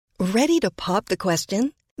Ready to pop the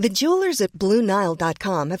question? The jewelers at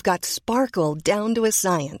BlueNile.com have got sparkle down to a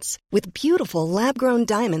science with beautiful lab-grown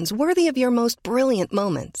diamonds worthy of your most brilliant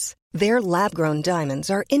moments. Their lab-grown diamonds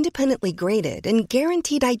are independently graded and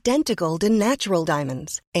guaranteed identical to natural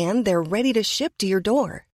diamonds, and they're ready to ship to your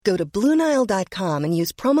door. Go to BlueNile.com and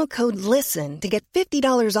use promo code LISTEN to get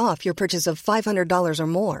 $50 off your purchase of $500 or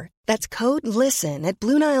more. That's code LISTEN at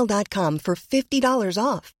BlueNile.com for $50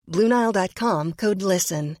 off. BlueNile.com, code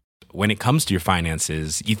LISTEN. When it comes to your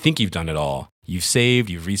finances, you think you've done it all. You've saved,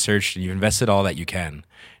 you've researched, and you've invested all that you can.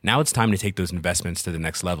 Now it's time to take those investments to the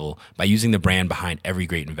next level by using the brand behind every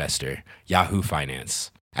great investor, Yahoo Finance.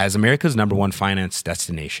 As America's #1 finance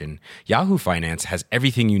destination, Yahoo Finance has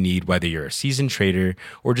everything you need, whether you're a seasoned trader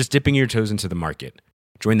or just dipping your toes into the market.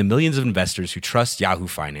 Join the millions of investors who trust Yahoo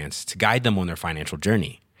Finance to guide them on their financial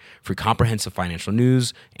journey. For comprehensive financial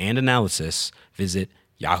news and analysis, visit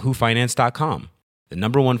yahoofinance.com. The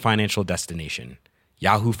 #1 financial destination,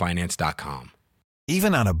 yahoofinance.com.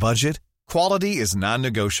 Even on a budget, quality is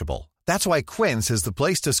non-negotiable. That's why Quince is the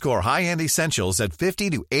place to score high-end essentials at 50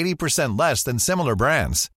 to 80% less than similar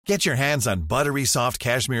brands. Get your hands on buttery soft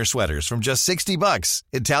cashmere sweaters from just $60,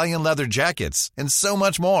 Italian leather jackets, and so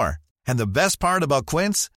much more. And the best part about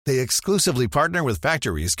Quince, they exclusively partner with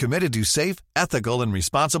factories committed to safe, ethical, and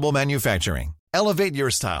responsible manufacturing. Elevate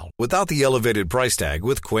your style without the elevated price tag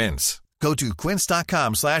with Quince. Go to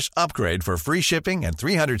quince.com/upgrade for free shipping and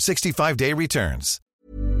 365-day returns.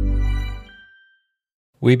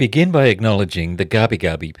 We begin by acknowledging the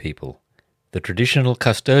Gabi people, the traditional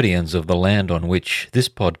custodians of the land on which this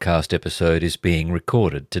podcast episode is being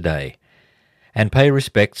recorded today, and pay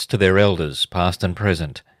respects to their elders, past and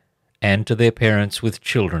present, and to their parents with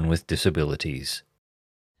children with disabilities.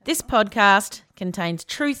 This podcast contains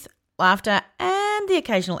truth, laughter, and the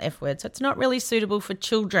occasional F word, so it's not really suitable for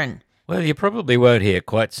children. Well, you probably won't hear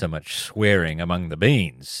quite so much swearing among the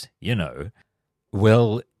beans, you know.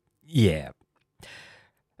 Well, yeah.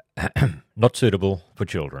 Not suitable for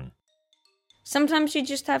children. Sometimes you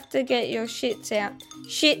just have to get your shits out.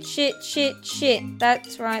 Shit, shit, shit, shit.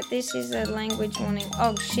 That's right, this is a language warning.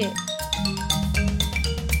 Oh, shit.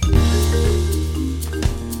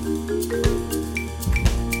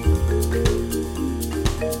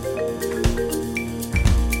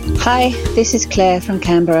 Hi, this is Claire from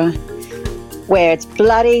Canberra, where it's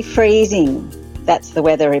bloody freezing. That's the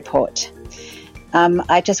weather report.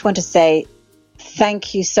 I just want to say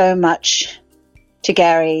thank you so much to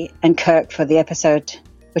Gary and Kirk for the episode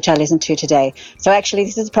which I listened to today. So actually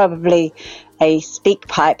this is probably a speak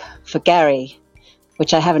pipe for Gary,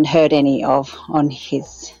 which I haven't heard any of on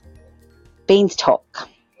his Beans Talk.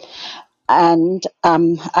 And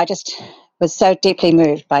I just was so deeply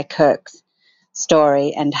moved by Kirk's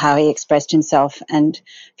story and how he expressed himself and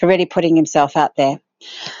for really putting himself out there.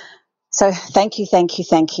 So thank you.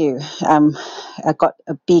 I got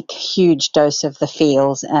a big, huge dose of the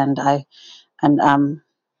feels and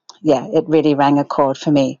it really rang a chord for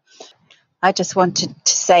me. I just wanted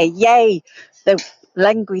to say, yay, the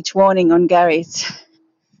language warning on Gary's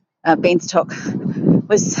Beans Talk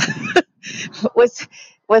was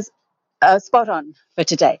spot on for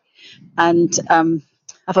today. And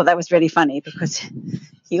I thought that was really funny because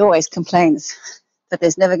he always complains that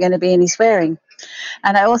there's never going to be any swearing.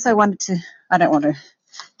 And I also I don't want to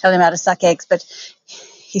tell him how to suck eggs, but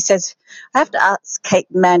he says, I have to ask Kate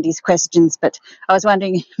and Mandy's questions, but I was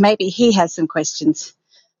wondering maybe he has some questions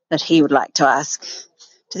that he would like to ask.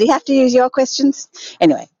 Does he have to use your questions?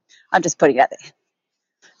 Anyway, I'm just putting it out there.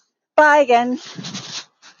 Bye again.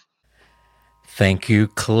 Thank you,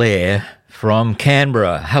 Claire from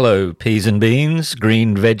Canberra. Hello, peas and beans,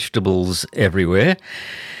 green vegetables everywhere.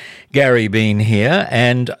 Gary Bean here,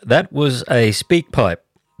 and that was a speak pipe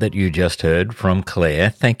that you just heard from Claire.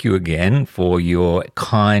 Thank you again for your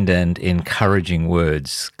kind and encouraging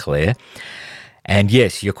words, Claire. And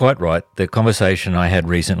yes, you're quite right. The conversation I had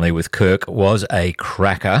recently with Kirk was a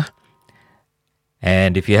cracker.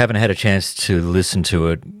 And if you haven't had a chance to listen to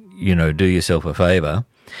it, do yourself a favour.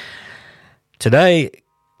 Today,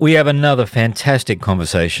 we have another fantastic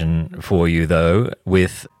conversation for you, though,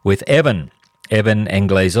 with Evan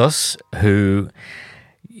Anglezos, who,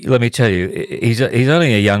 let me tell you, he's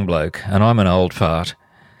only a young bloke, and I'm an old fart.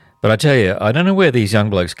 But I tell you, I don't know where these young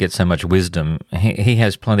blokes get so much wisdom. He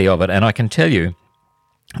has plenty of it, and I can tell you,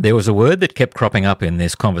 there was a word that kept cropping up in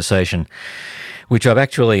this conversation, which I've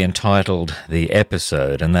actually entitled the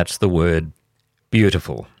episode, and that's the word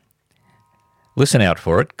beautiful. Listen out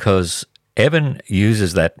for it, because Evan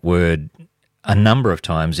uses that word a number of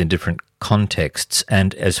times in different contexts.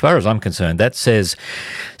 And as far as I'm concerned, that says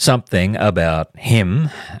something about him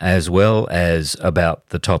as well as about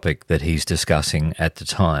the topic that he's discussing at the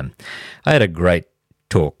time. I had a great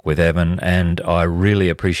talk with Evan, and I really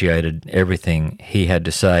appreciated everything he had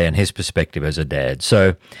to say and his perspective as a dad.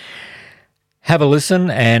 So have a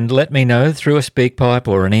listen and let me know through a speak pipe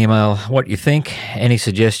or an email what you think, any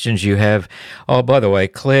suggestions you have. Oh, by the way,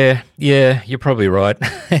 Claire, yeah, you're probably right.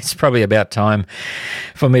 It's probably about time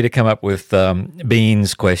for me to come up with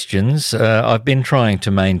Beans questions. I've been trying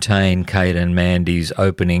to maintain Kate and Mandy's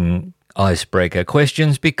opening icebreaker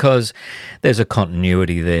questions because there's a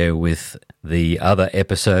continuity there with the other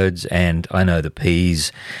episodes, and I know the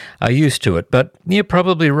P's are used to it, but you're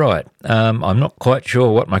probably right. I'm not quite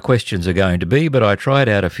sure what my questions are going to be, but I tried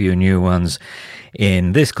out a few new ones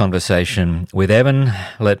in this conversation with Evan.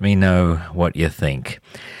 Let me know what you think.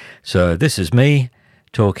 So this is me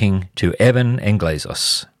talking to Evan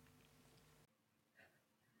Englezos.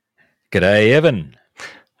 G'day, Evan.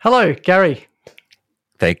 Hello, Gary.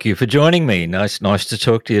 Thank you for joining me. Nice to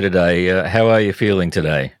talk to you today. How are you feeling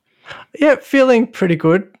today? Yeah, feeling pretty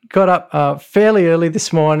good. Got up fairly early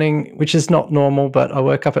this morning, which is not normal, but I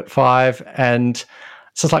woke up at 5 and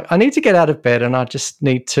so it's like I need to get out of bed and I just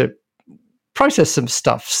need to process some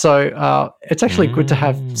stuff. So it's actually good to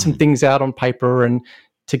have some things out on paper and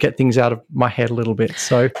to get things out of my head a little bit.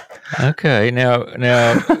 So okay, now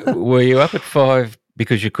were you up at 5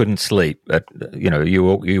 because you couldn't sleep?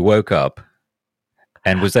 You woke up,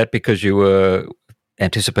 and was that because you were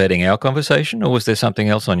anticipating our conversation, or was there something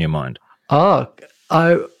else on your mind? Oh,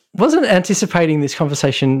 I wasn't anticipating this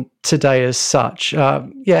conversation today as such. I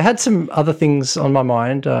had some other things on my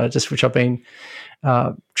mind, just which I've been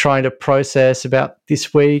trying to process about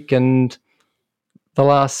this week and the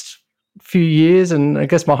last few years, and I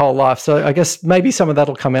guess my whole life. So I guess maybe some of that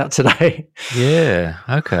will come out today. Yeah.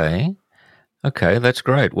 Okay, that's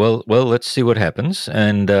great. Well, let's see what happens,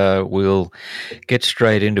 and we'll get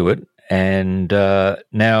straight into it. And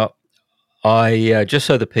now, I just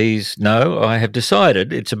so the P's know, I have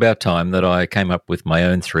decided it's about time that I came up with my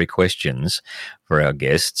own 3 questions for our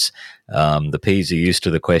guests. The P's are used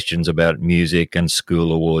to the questions about music and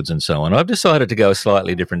school awards and so on. I've decided to go a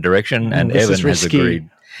slightly different direction, and Evan has agreed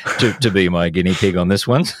to be my guinea pig on this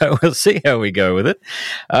one. So we'll see how we go with it.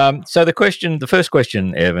 So the first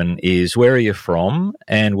question, Evan, is where are you from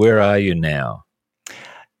and where are you now?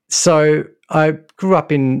 So I grew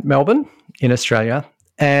up in Melbourne, in Australia,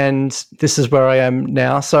 and this is where I am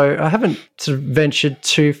now. So I haven't sort of ventured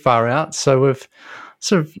too far out. So we've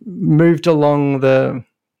sort of moved along the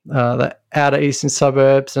outer eastern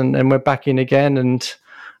suburbs, and we're back in again. And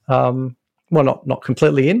not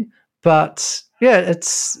completely in, but yeah,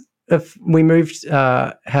 we moved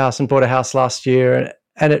house and bought a house last year,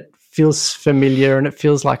 and it feels familiar and it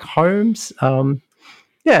feels like homes.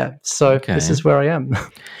 This is where I am.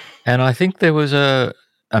 And I think there was a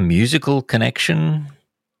musical connection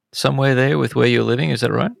somewhere there with where you're living. Is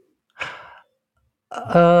that right?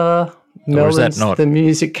 Melbourne's the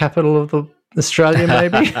music capital of Australia,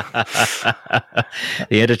 maybe.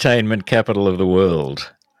 The entertainment capital of the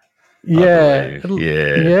world. Yeah.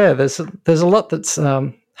 There's a lot that's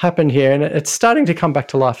happened here, and it's starting to come back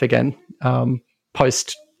to life again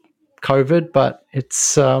post COVID. But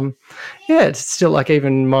it's it's still like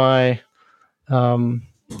even my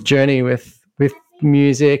journey with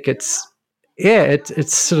music. It's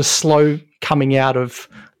sort of slow coming out of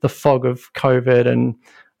the fog of COVID, and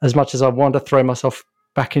as much as I want to throw myself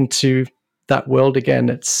back into that world again,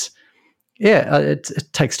 it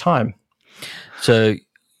takes time. So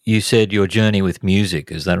you said your journey with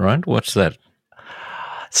music, is that right? What's that?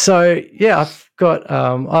 So I've got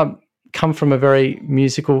I come from a very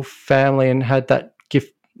musical family and had that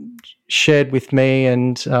gift shared with me,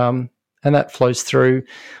 and that flows through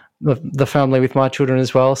the family with my children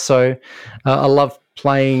as well. So I love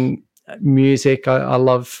playing music. I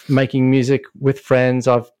love making music with friends.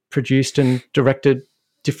 I've produced and directed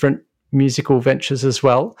different musical ventures as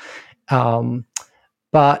well.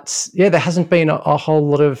 But there hasn't been a whole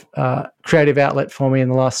lot of creative outlet for me in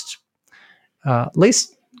the last at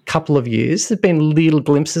least couple of years. There've been little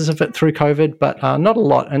glimpses of it through COVID, but not a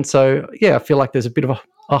lot. And so, I feel like there's a bit of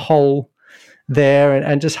a hole there,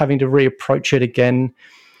 and just having to reapproach it again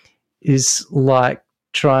is like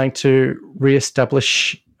trying to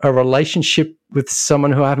reestablish a relationship with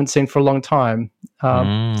someone who I haven't seen for a long time.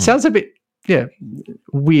 Sounds a bit,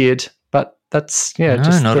 weird, but that's,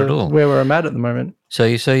 just where I'm at the moment. So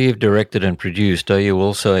you say you've directed and produced. Are you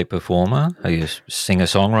also a performer? Are you a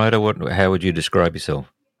singer-songwriter? How would you describe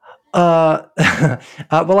yourself? Well,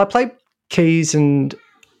 I play keys and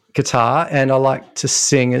guitar, and I like to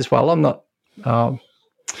sing as well. I'm not.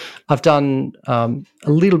 I've done a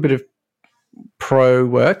little bit of pro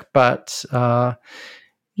work, but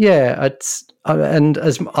it's and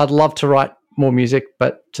as I'd love to write more music,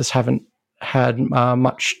 but just haven't had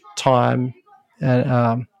much time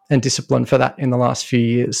and discipline for that in the last few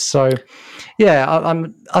years. So,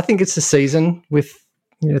 I think it's the season with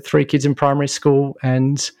 3 kids in primary school,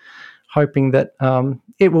 and hoping that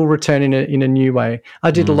it will return in a new way.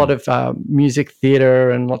 I did a lot of music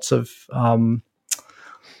theatre and lots of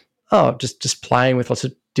just playing with lots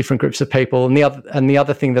of different groups of people. And the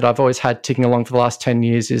other thing that I've always had ticking along for the last 10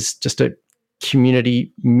 years is just a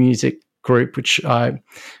community music group, which I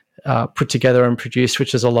put together and produced,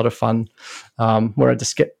 which is a lot of fun, where I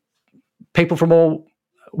just get people from all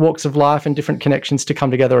walks of life and different connections to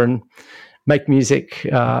come together and make music.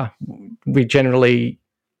 We generally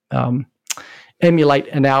emulate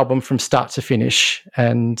an album from start to finish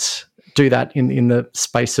and do that in the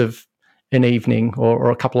space of an evening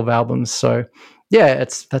or a couple of albums. So,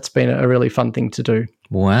 that's been a really fun thing to do.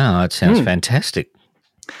 Wow, it sounds fantastic.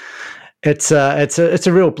 It's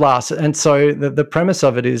a real blast. And so the premise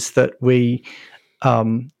of it is that we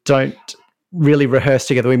don't really rehearse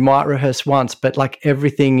together. We might rehearse once, but like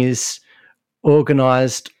everything is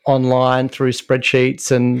organized online through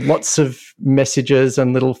spreadsheets and lots of messages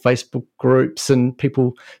and little Facebook groups and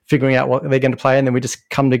people figuring out what they're going to play. And then we just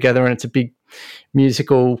come together, and it's a big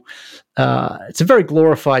musical, it's a very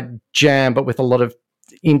glorified jam, but with a lot of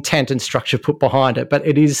intent and structure put behind it. But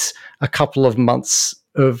it is a couple of months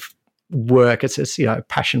of work. It's a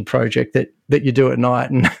passion project that you do at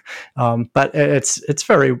night, and but it's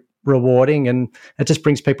very rewarding, and it just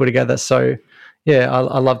brings people together. So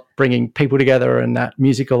I love bringing people together and that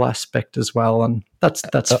musical aspect as well, and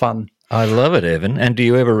that's fun. I love it, Evan. And do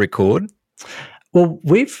you ever record? Well,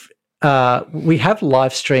 we have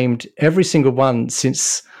live streamed every single one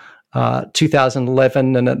since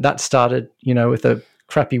 2011, and that started with a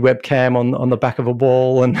crappy webcam on the back of a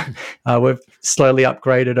wall, and we've slowly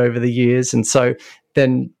upgraded over the years. And so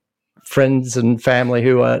then friends and family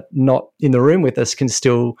who are not in the room with us can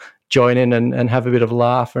still join in and have a bit of a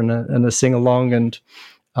laugh and a sing along. And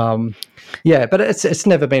but it's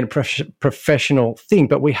never been a professional thing,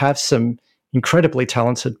 but we have some incredibly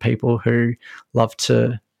talented people who love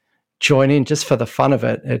to join in just for the fun of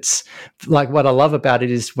it. It's like, what I love about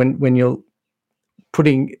it is when you're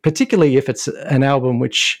putting, particularly if it's an album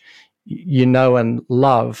which you know and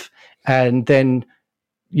love, and then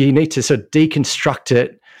you need to sort of deconstruct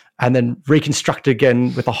it and then reconstruct it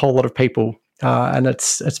again with a whole lot of people, and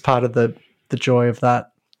it's part of the joy of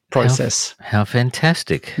that process. How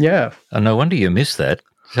fantastic! Yeah, no wonder you missed that.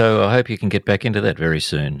 So I hope you can get back into that very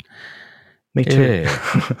soon. Me too.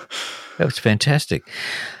 Yeah. That was fantastic.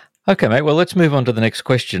 Okay, mate. Well, let's move on to the next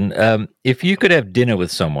question. If you could have dinner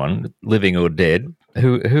with someone, living or dead,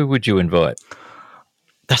 who would you invite?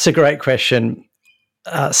 That's a great question.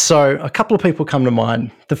 So a couple of people come to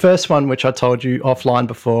mind. The first one, which I told you offline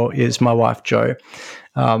before, is my wife, Jo.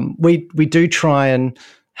 We do try and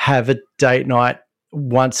have a date night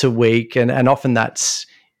once a week, and often that's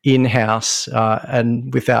in-house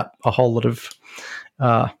and without a whole lot of,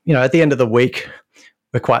 at the end of the week,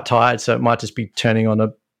 we're quite tired, so it might just be turning on a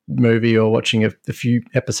movie or watching a few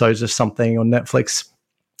episodes of something on Netflix.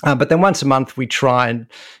 But then once a month, we try and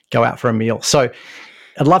go out for a meal. So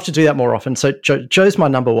I'd love to do that more often. So Joe's my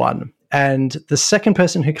number one. And the second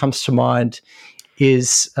person who comes to mind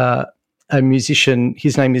is a musician.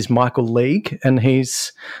 His name is Michael League, and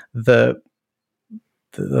he's the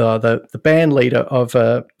band leader of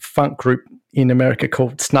a funk group in America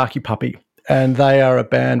called Snarky Puppy. And they are a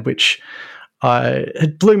band which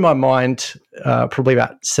it blew my mind probably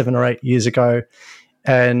about 7 or 8 years ago.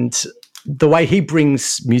 And the way he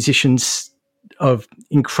brings musicians of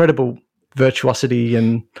incredible virtuosity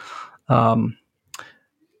and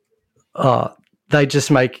they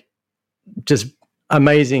just make just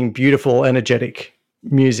amazing, beautiful, energetic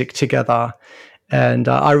music together. And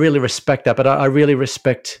I really respect that, but I really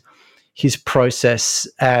respect his process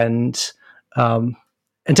and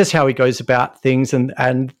just how he goes about things. And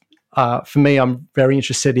for me, I'm very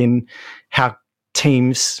interested in how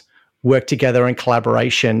teams work together and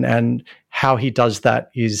collaboration, and how he does that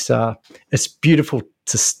is it's beautiful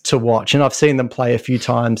to watch. And I've seen them play a few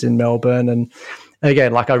times in Melbourne, and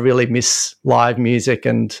again, like, I really miss live music,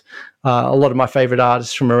 and a lot of my favorite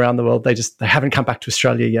artists from around the world, they haven't come back to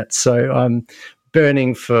Australia yet. So I'm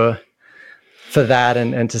burning for that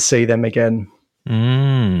and to see them again.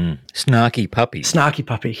 Snarky puppy. Snarky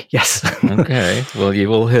puppy, yes. Okay. Well,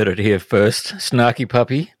 you've all heard it here first. Snarky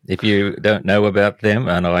puppy. If you don't know about them,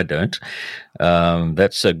 and I don't,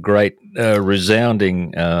 that's a great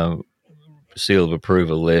resounding seal of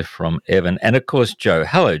approval there from Evan. And, of course, Joe.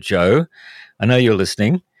 Hello, Joe. I know you're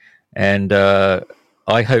listening. And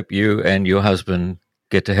I hope you and your husband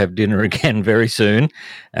get to have dinner again very soon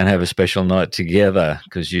and have a special night together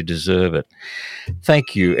because you deserve it.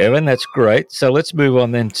 Thank you, Evan. That's great. So let's move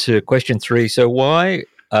on then to question 3. So why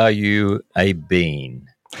are you a bean?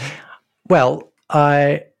 Well,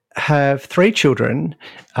 I have 3 children.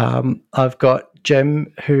 I've got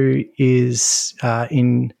Jem, who is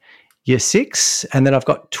in year 6, and then I've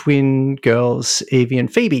got twin girls, Evie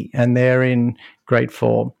and Phoebe, and they're in grade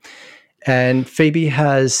 4. And Phoebe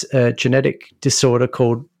has a genetic disorder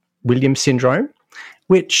called Williams syndrome,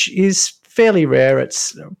 which is fairly rare.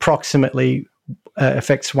 It's approximately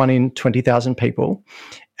affects 1 in 20,000 people.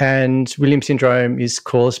 And Williams syndrome is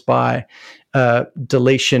caused by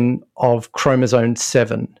deletion of chromosome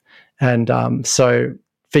 7. And so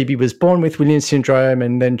Phoebe was born with Williams syndrome,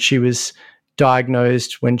 and then she was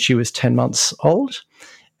diagnosed when she was 10 months old.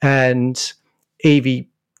 And Evie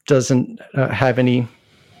doesn't have any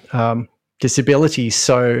disability.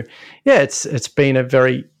 So, yeah, it's been a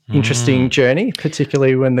very interesting journey,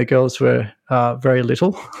 particularly when the girls were very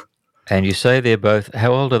little. And you say they're both,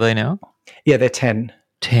 how old are they now? Yeah, they're 10.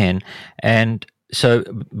 10. And so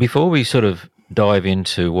before we sort of dive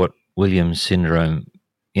into what Williams syndrome,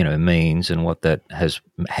 means and what that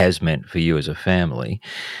has meant for you as a family,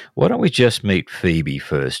 why don't we just meet Phoebe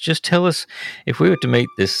first? Just tell us, if we were to meet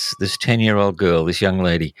this 10-year-old girl, this young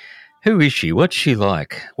lady, who is she? What's she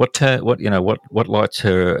like? What lights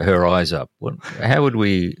her eyes up? How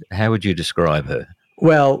would you describe her?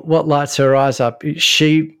 Well, what lights her eyes up?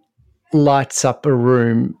 She lights up a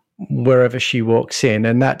room wherever she walks in,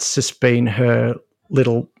 and that's just been her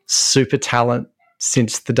little super talent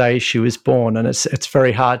since the day she was born. And it's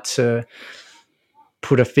very hard to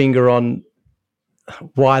put a finger on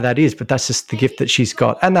why that is, but that's just the gift that she's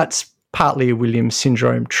got, and that's partly a Williams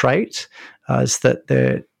syndrome trait, is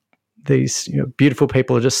that these beautiful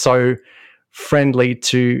people are just so friendly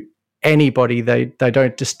to anybody. They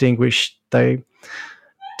don't distinguish. They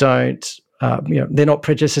don't. They're not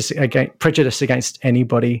prejudiced against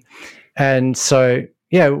anybody. And so,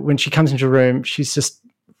 yeah, when she comes into a room, she's just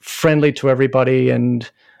friendly to everybody, and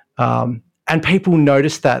people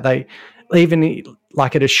notice that. They even,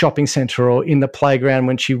 like at a shopping centre or in the playground,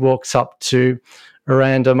 when she walks up to a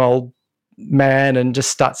random old man and just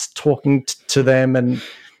starts talking to them, and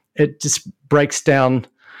it just breaks down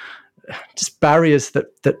just barriers that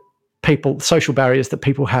people, social barriers that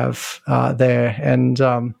people have there. And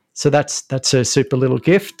so that's her super little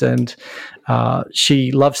gift. And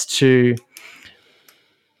she loves to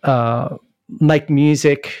make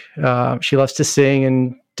music. She loves to sing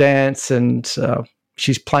and dance, and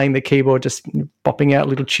she's playing the keyboard, just bopping out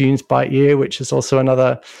little tunes by ear, which is also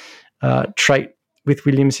another trait with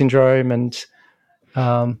Williams syndrome. And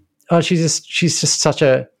she's just such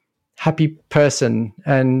a happy person.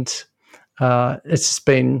 And it's just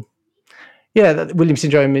been, Williams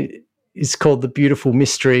syndrome is called the beautiful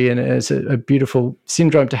mystery, and it's a beautiful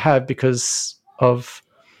syndrome to have because of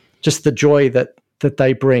just the joy that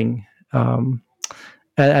they bring, and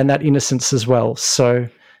that innocence as well. So,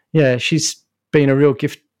 yeah, she's been a real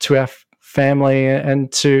gift to our family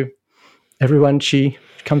and to everyone she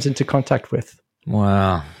comes into contact with.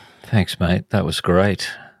 Wow. Thanks, mate. That was great.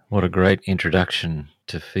 What a great introduction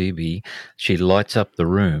to Phoebe. She lights up the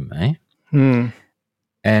room, eh? Mm.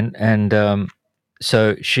 And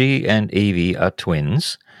so she and Evie are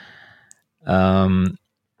twins.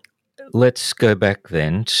 Let's go back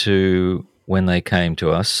then to when they came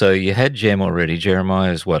to us. So you had Jem already.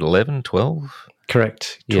 Jeremiah's, 11, 12?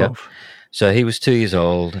 Correct, 12. Yep. So he was 2 years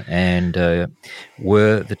old, and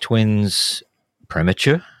were the twins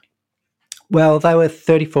premature? Well, they were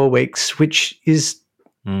 34 weeks, which is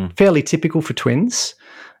fairly typical for twins.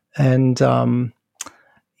 And, so...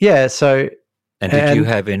 And did you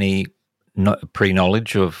have any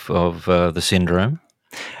pre-knowledge of the syndrome?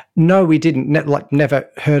 No, we didn't. Never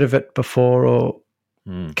heard of it before or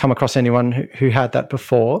come across anyone who had that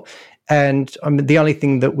before. And the only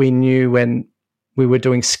thing that we knew when we were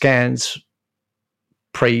doing scans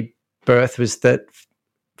pre-birth was that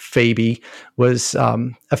Phoebe was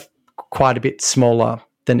quite a bit smaller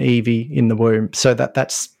than Evie in the womb. So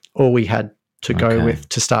that's all we had to go with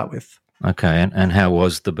to start with. Okay, and how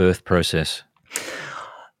was the birth process?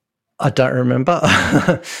 I don't remember.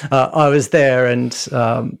 I was there, and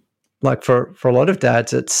for a lot of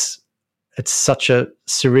dads, it's it's such a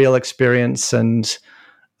surreal experience and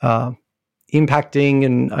impacting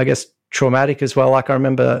and I guess traumatic as well. Like I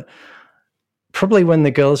remember probably when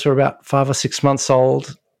the girls were about 5 or 6 months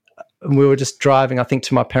old, and we were just driving, I think,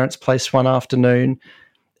 to my parents' place one afternoon,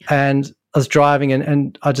 and I was driving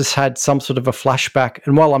and I just had some sort of a flashback,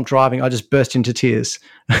 and while I'm driving, I just burst into tears.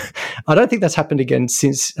 I don't think that's happened again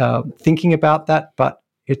since thinking about that, but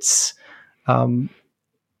it's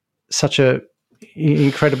such a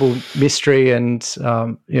incredible mystery and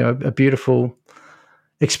a beautiful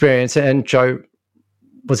experience. And Jo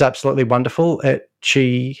was absolutely wonderful.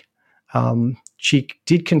 She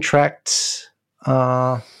did contract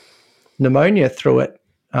pneumonia through it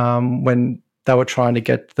when they were trying to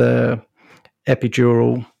get the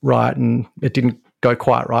epidural right, and it didn't go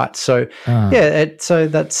quite right. So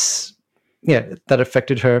that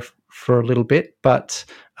affected her for a little bit, but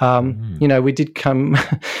we did come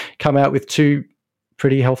out with 2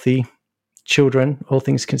 pretty healthy children, all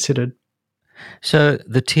things considered. So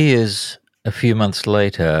the tears a few months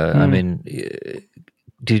later, I mean,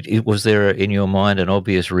 was there in your mind an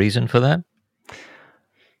obvious reason for that?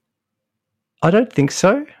 I don't think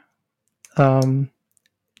so.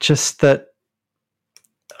 Just that.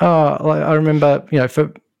 I remember,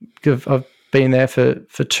 I've been there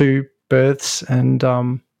for 2 births, and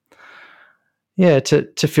to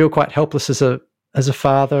feel quite helpless as a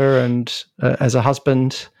father and as a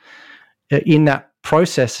husband in that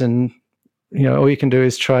process, and all you can do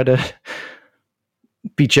is try to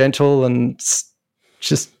be gentle and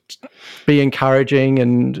just be encouraging,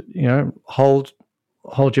 and hold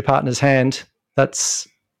your partner's hand.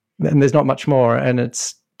 And there's not much more, and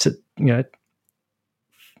it's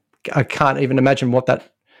I can't even imagine what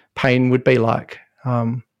that pain would be like.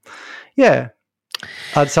 So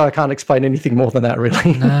I can't explain anything more than that,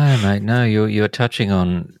 really. No, mate, no. You're touching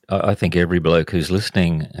on. I think every bloke who's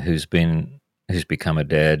listening, who's become a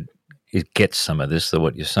dad, it gets some of this.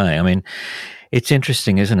 What you're saying. I mean, it's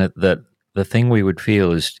interesting, isn't it, that the thing we would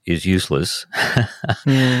feel is useless.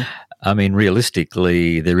 I mean,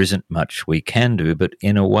 realistically, there isn't much we can do. But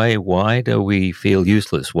in a way, why do we feel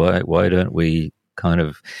useless? Why don't we kind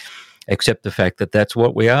of accept the fact that that's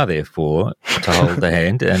what we are there for, to hold the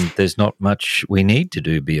hand, and there's not much we need to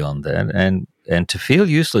do beyond that, and to feel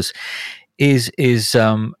useless is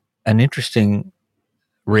an interesting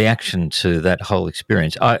reaction to that whole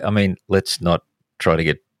experience. I mean, let's not try to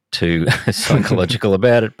get too psychological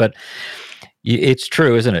about it, but it's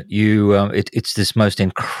true, isn't it? It's this most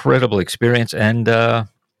incredible experience, and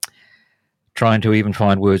trying to even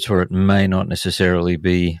find words for it may not necessarily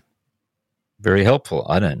be very helpful.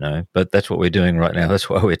 I don't know, but that's what we're doing right now. That's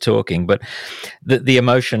why we're talking. But the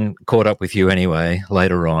emotion caught up with you anyway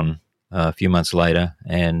later on, a few months later.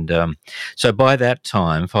 And so by that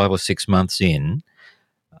time, 5 or 6 months in,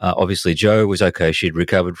 obviously Jo was okay. She'd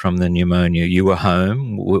recovered from the pneumonia. You were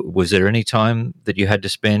home. Was there any time that you had to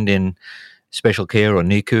spend in special care or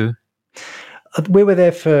NICU? We were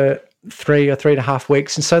there for 3 or 3.5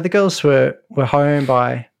 weeks. And so the girls were home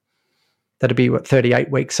by... That'd be 38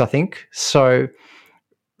 weeks, I think. So,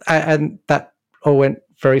 and that all went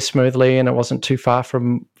very smoothly, and it wasn't too far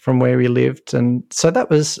from where we lived, and so that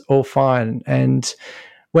was all fine. And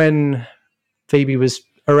when Phoebe was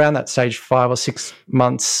around that stage, 5 or 6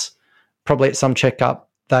 months, probably at some checkup,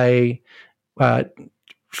 they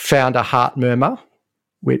found a heart murmur,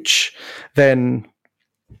 which then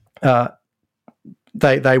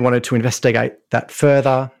they wanted to investigate that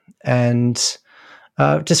further, and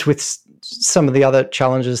just with some of the other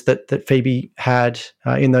challenges that Phoebe had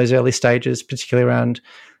in those early stages, particularly around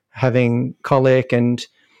having colic and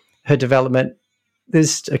her development,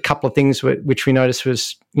 there's a couple of things which we noticed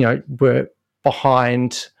were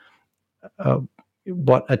behind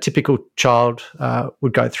what a typical child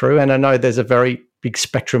would go through. And I know there's a very big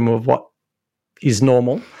spectrum of what is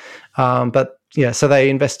normal, but so they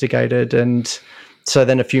investigated, and so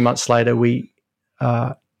then a few months later we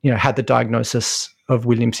had the diagnosis of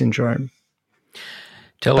Williams syndrome.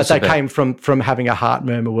 But they came from having a heart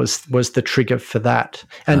murmur was the trigger for that.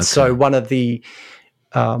 And so one of the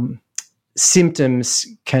symptoms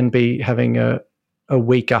can be having a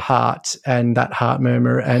weaker heart and that heart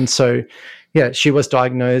murmur. And so, she was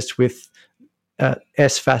diagnosed with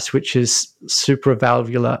SVAS, which is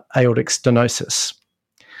supravalvular aortic stenosis.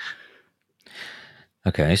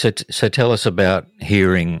 Okay, so tell us about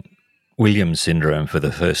hearing Williams syndrome for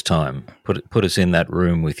the first time. Put us in that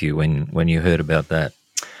room with you when you heard about that.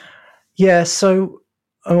 Yeah, so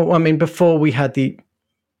before we had the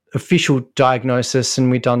official diagnosis,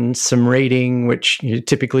 and we'd done some reading, which you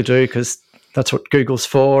typically do because that's what Google's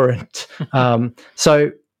for, and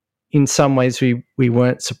so in some ways we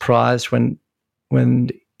weren't surprised when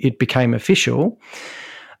it became official.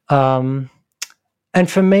 And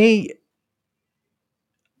for me,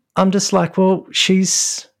 I'm just like, well,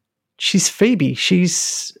 she's Phoebe.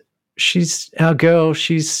 She's our girl.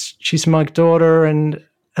 She's my daughter, and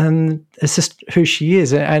it's just who she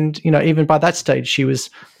is. And even by that stage, she was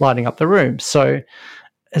lighting up the room. So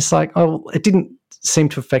it's like, oh, it didn't seem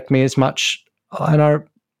to affect me as much. And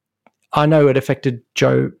I know it affected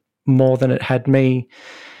Joe more than it had me,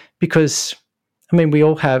 because we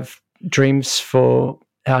all have dreams for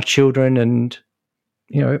our children, and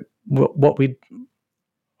what we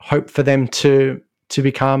hope for them to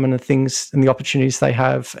become, and the things and the opportunities they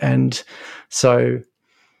have. And so,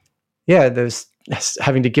 yeah, there's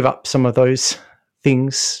having to give up some of those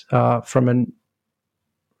things from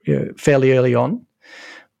fairly early on.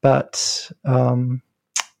 But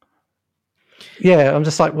yeah, I'm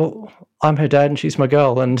just like, well, I'm her dad and she's my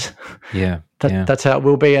girl, and that's how it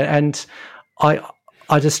will be. And I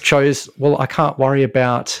just chose, well, I can't worry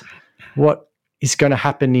about what is going to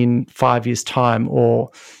happen in 5 years' time or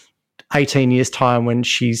 18 years' time when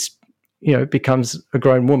she's, becomes a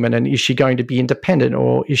grown woman, and is she going to be independent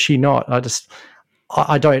or is she not?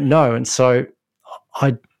 I don't know. And so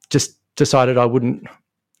I just decided I wouldn't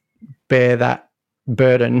bear that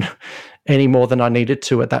burden any more than I needed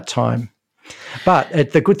to at that time.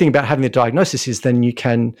 But the good thing about having the diagnosis is then you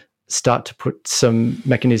can start to put some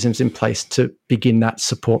mechanisms in place to begin that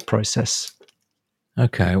support process.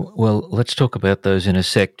 Okay, well, let's talk about those in a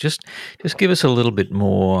sec. Just give us a little bit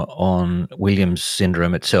more on Williams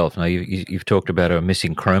syndrome itself. Now, you've talked about a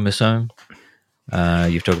missing chromosome.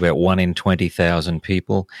 You've talked about 1 in 20,000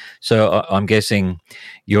 people. So I'm guessing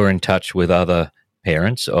you're in touch with other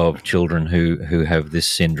parents of children who have this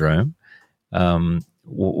syndrome.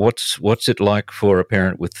 What's it like for a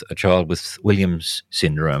parent with a child with Williams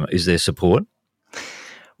syndrome? Is there support?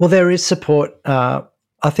 Well, there is support.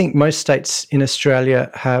 I think most states in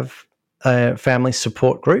Australia have a family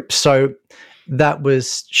support group. So that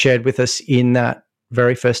was shared with us in that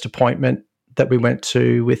very first appointment that we went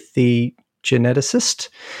to with the geneticist.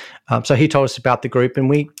 So he told us about the group, and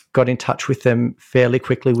we got in touch with them fairly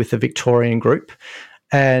quickly with the Victorian group.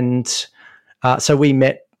 And so we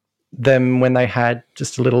met them when they had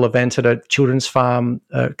just a little event at a children's farm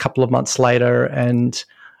a couple of months later. And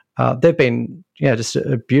they've been, just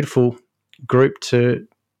a beautiful group to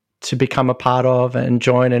become a part of and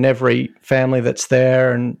join. And every family that's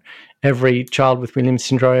there and every child with Williams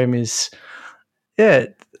syndrome is,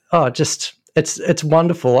 it's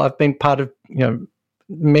wonderful. I've been part of,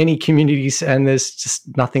 many communities, and there's just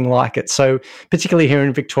nothing like it. So particularly here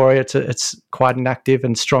in Victoria, it's quite an active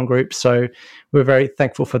and strong group. So we're very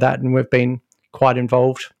thankful for that, and we've been quite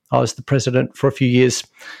involved. I was the president for a few years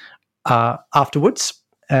afterwards.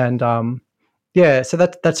 And so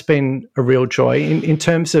that's been a real joy. In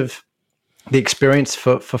terms of the experience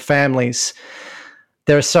for families,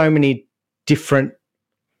 there are so many different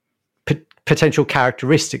potential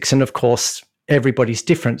characteristics, and of course everybody's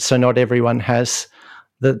different, so not everyone has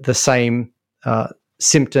the same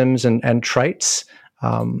symptoms and traits.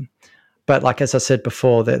 But like, as I said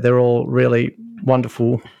before, they're all really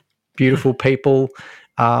wonderful, beautiful people.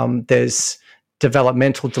 There's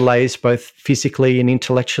developmental delays, both physically and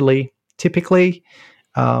intellectually, typically.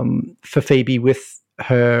 For Phoebe, with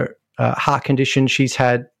her heart condition, she's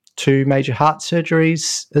had 2 major heart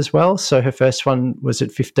surgeries as well. So her first one was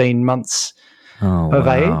at 15 months of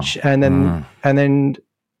age, and then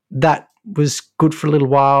that was good for a little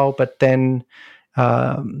while. But then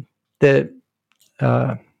her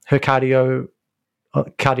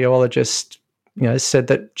cardiologist, said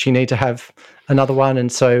that she needed to have another one,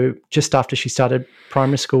 and so just after she started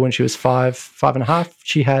primary school, when she was 5.5,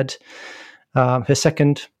 she had her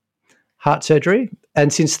second heart surgery,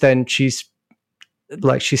 and since then she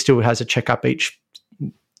still has a checkup each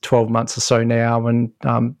 12 months or so now, and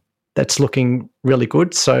that's looking really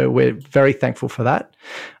good. So we're very thankful for that.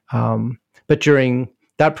 But during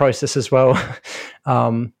that process as well,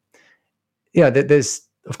 there's,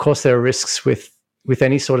 of course, there are risks with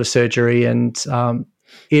any sort of surgery, and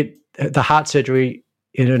the heart surgery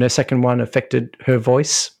in her second one affected her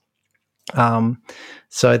voice.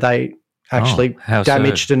 So they actually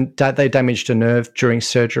damaged a nerve during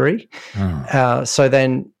surgery. So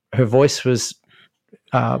then her voice was,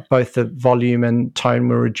 both the volume and tone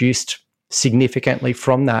were reduced significantly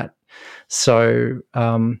from that. So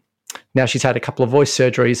now she's had a couple of voice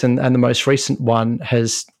surgeries, and the most recent one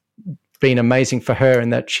has been amazing for her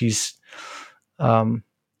in that she's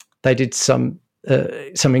they did some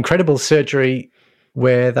incredible surgery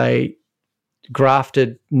where they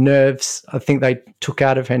grafted nerves, I think they took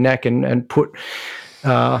out of her neck and put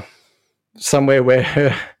somewhere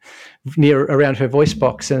where around her voice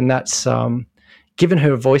box, and that's given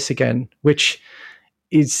her a voice again, which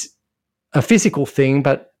is a physical thing,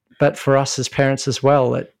 but for us as parents as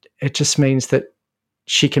well, it just means that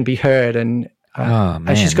she can be heard, and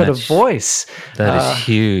she's got a voice. That is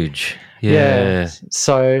huge. Yeah.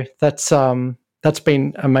 So that's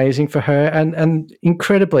been amazing for her, and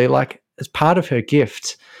incredibly, like, as part of her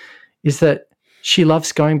gift is that she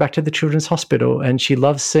loves going back to the children's hospital and she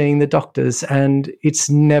loves seeing the doctors, and it's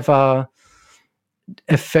never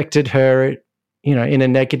affected her, in a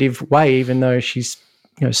negative way, even though she's,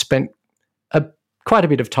 spent quite a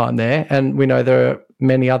bit of time there. And we know there are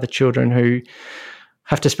many other children who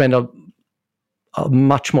have to spend a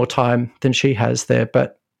much more time than she has there.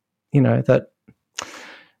 But,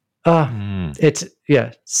 it's,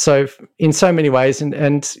 so in so many ways, and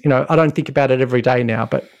I don't think about it every day now,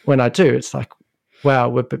 but when I do, it's like, wow,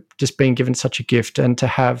 we're just being given such a gift, and to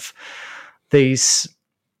have these,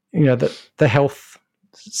 the health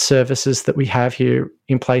services that we have here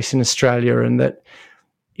in place in Australia, and that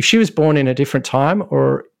if she was born in a different time,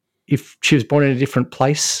 or if she was born in a different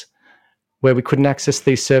place where we couldn't access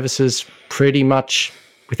these services pretty much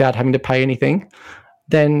without having to pay anything,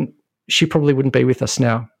 then she probably wouldn't be with us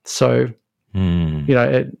now. So,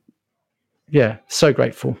 so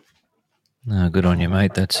grateful. Oh, good on you,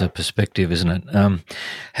 mate. That's a perspective, isn't it?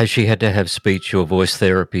 Has she had to have speech or voice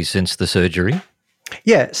therapy since the surgery?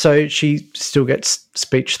 Yeah, so she still gets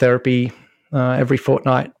speech therapy every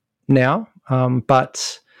fortnight now.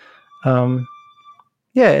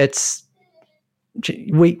 It's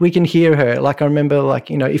we can hear her. Like, I remember,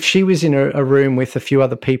 if she was in a room with a few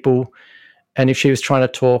other people, and if she was trying to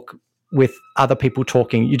talk with other people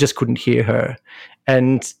talking, you just couldn't hear her.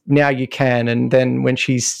 And now you can. And then when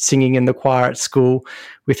she's singing in the choir at school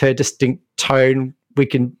with her distinct tone, we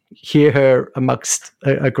can hear her amongst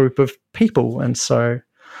a group of people. And so,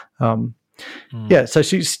 so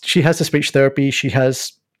she has a speech therapy. She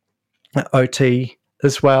has OT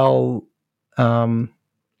as well. And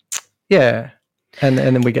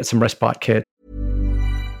then we get some respite care.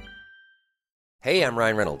 Hey, I'm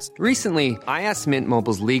Ryan Reynolds. Recently, I asked Mint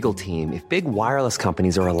Mobile's legal team if big wireless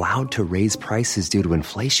companies are allowed to raise prices due to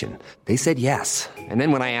inflation. They said yes. And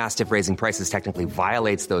then when I asked if raising prices technically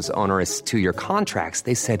violates those onerous 2-year contracts,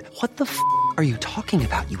 they said, "What the f*** are you talking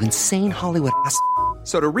about, you insane Hollywood ass?"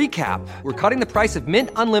 So to recap, we're cutting the price of Mint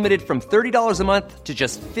Unlimited from $30 a month to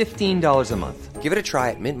just $15 a month. Give it a try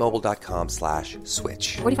at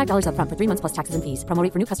mintmobile.com/switch. $45 up front for 3 months plus taxes and fees. Promo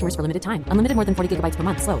rate for new customers for limited time. Unlimited more than 40 gigabytes per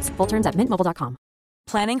month. Slows full terms at mintmobile.com.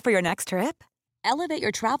 Planning for your next trip? Elevate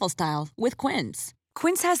your travel style with Quince.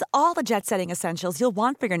 Quince has all the jet-setting essentials you'll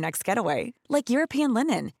want for your next getaway, like European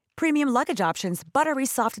linen, premium luggage options, buttery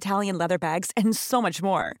soft Italian leather bags, and so much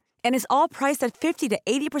more. And is all priced at 50 to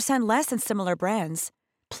 80% less than similar brands.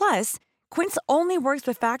 Plus, Quince only works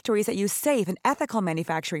with factories that use safe and ethical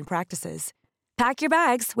manufacturing practices. Pack your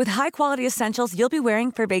bags with high-quality essentials you'll be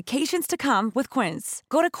wearing for vacations to come with Quince.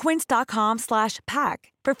 Go to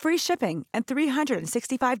quince.com/pack for free shipping and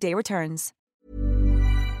 365-day returns.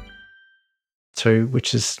 Too,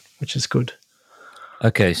 which is good.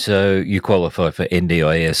 Okay, so you qualify for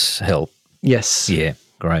NDIS help. Yes. Yeah,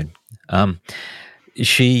 great.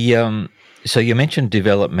 So you mentioned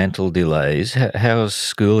developmental delays. How's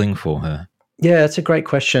schooling for her? Yeah, it's a great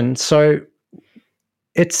question. So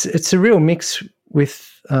it's a real mix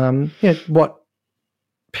with what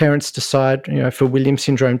parents decide, for Williams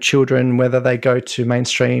syndrome children, whether they go to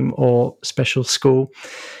mainstream or special school.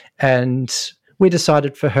 And we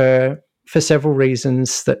decided for her, for several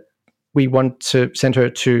reasons, that we want to send her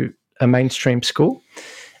to a mainstream school.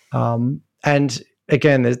 And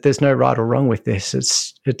again, there's no right or wrong with this.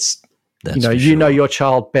 It's you know your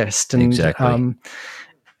child best, and exactly.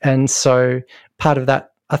 And so part of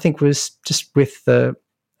that, I think, was just with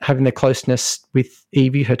having the closeness with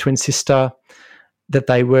Evie, her twin sister, that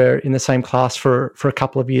they were in the same class for a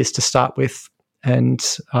couple of years to start with,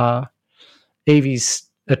 and Evie's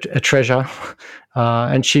a treasure,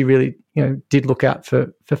 and she really did look out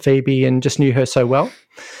for Phoebe and just knew her so well.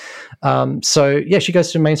 She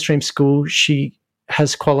goes to mainstream school. She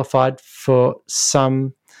has qualified for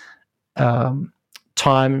some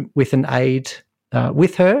time with an aide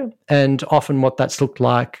with her, and often what that's looked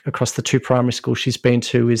like across the 2 primary schools she's been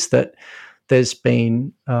to is that there's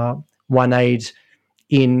been one aide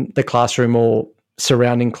in the classroom or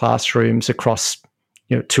surrounding classrooms across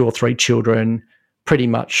 2 or 3 children pretty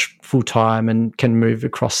much full time, and can move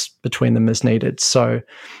across between them as needed. So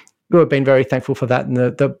we've been very thankful for that, and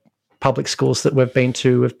the public schools that we've been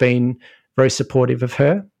to have been very supportive of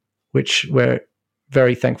her, which we're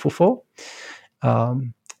very thankful for.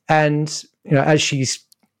 And as she's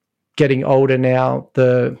getting older now,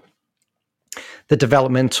 the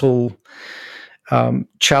developmental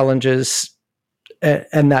challenges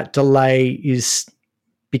and that delay is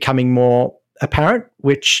becoming more apparent,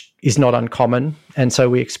 which is not uncommon. And so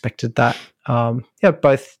we expected that,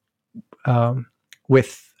 both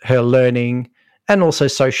with her learning and also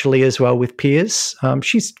socially as well with peers.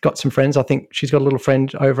 She's got some friends. I think she's got a little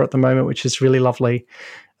friend over at the moment, which is really lovely.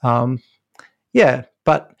 There are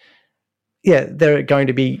going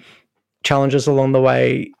to be challenges along the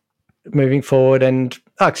way moving forward, and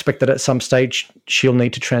I expect that at some stage she'll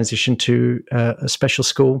need to transition to a special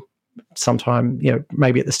school sometime,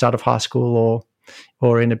 maybe at the start of high school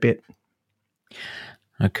or in a bit.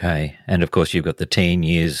 Okay. And of course you've got the teen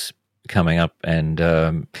years coming up, and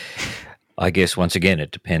I guess once again it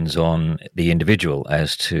depends on the individual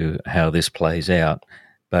as to how this plays out.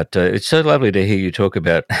 But it's so lovely to hear you talk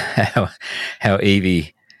about how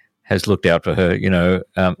Evie has looked out for her.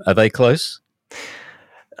 Are they close?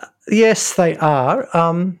 Yes, they are.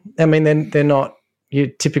 They're not your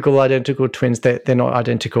typical identical twins. They're not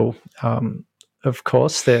identical. Of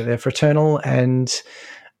course, they're fraternal, and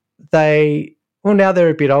now they're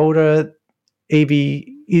a bit older.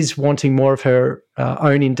 Evie is wanting more of her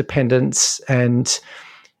own independence, and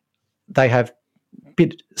they have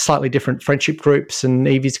slightly different friendship groups, and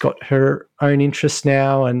Evie's got her own interests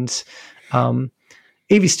now, and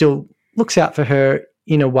Evie still looks out for her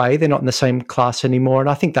in a way. They're not in the same class anymore, and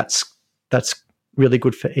I think that's really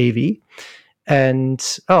good for Evie.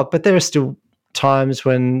 But there are still times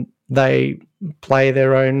when they play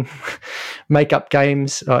their own make-up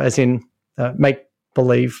games, as in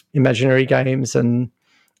make-believe imaginary games, and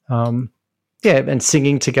and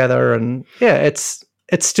singing together, and it's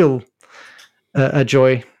still a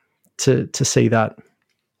joy to see that.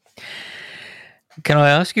 Can I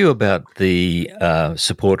ask you about the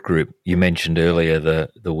support group you mentioned earlier,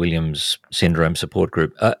 the Williams Syndrome support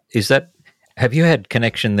group? Have you had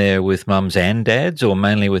connection there with mums and dads, or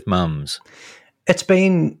mainly with mums? It's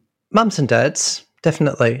been mums and dads,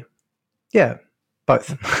 definitely. Yeah,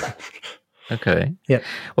 both. Okay. Yeah.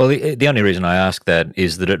 Well, the only reason I ask that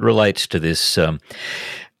is that it relates to this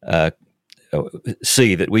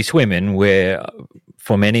sea that we swim in, where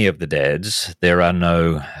for many of the dads there are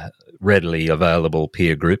no readily available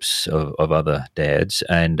peer groups of other dads,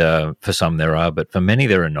 and for some there are, but for many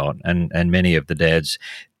there are not. And many of the dads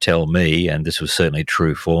tell me, and this was certainly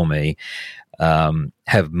true for me,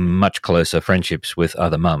 have much closer friendships with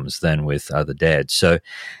other mums than with other dads. So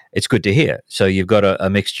it's good to hear. So you've got a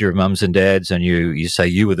mixture of mums and dads, and you say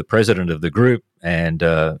you were the president of the group, and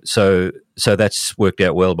so that's worked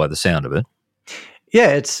out well by the sound of it. Yeah,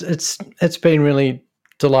 it's been really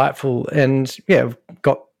delightful, and I've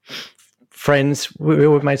got friends.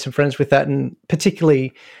 We've made some friends with that, and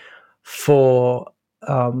particularly for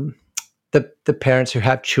the parents who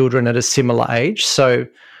have children at a similar age. So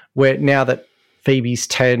now that Phoebe's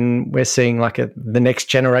 10, we're seeing the next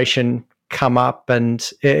generation come up, and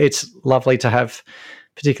it's lovely to have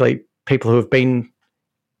particularly people who have been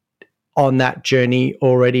on that journey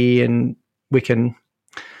already, and we can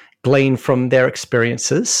glean from their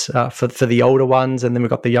experiences for the older ones, and then we've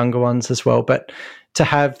got the younger ones as well. But to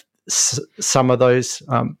have some of those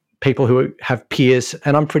people who have peers,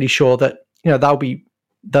 and I'm pretty sure that they'll be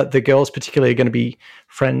the girls particularly are going to be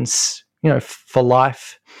friends for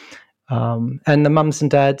life. And the mums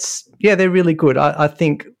and dads, they're really good. I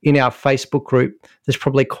think in our Facebook group there's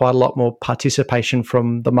probably quite a lot more participation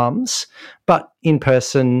from the mums, but in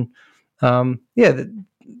person,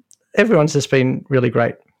 everyone's just been really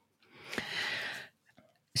great.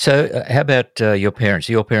 So how about your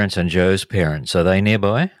parents and Joe's parents? Are they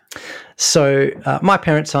nearby? So my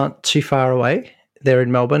parents aren't too far away. They're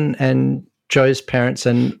in Melbourne, and Joe's parents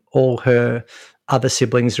and all her other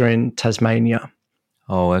siblings are in Tasmania.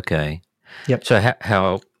 Oh, okay. Yep. So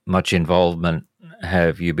how much involvement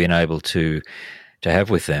have you been able to have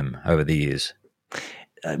with them over the years?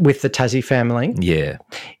 With the Tassie family? Yeah.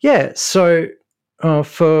 Yeah. So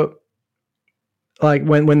for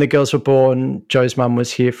when the girls were born, Joe's mum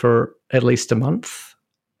was here for at least a month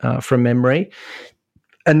from memory.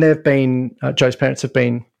 And Joe's parents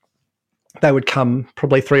they would come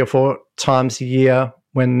probably 3 or 4 times a year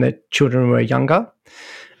when the children were younger.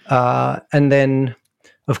 And then,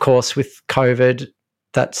 of course, with COVID,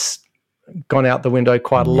 that's gone out the window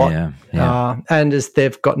quite a lot. Yeah. And as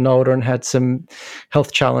they've gotten older and had some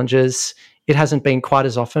health challenges, it hasn't been quite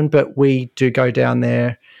as often, but we do go down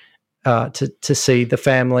there to see the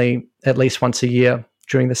family at least once a year,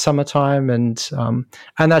 during the summertime, and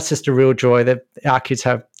that's just a real joy. That our kids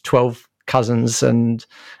have 12 cousins, and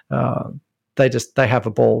they have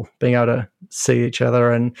a ball being able to see each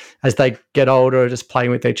other, and as they get older, just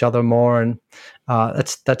playing with each other more, and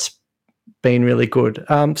that's been really good.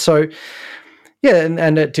 So yeah,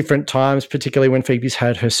 and at different times, particularly when Phoebe's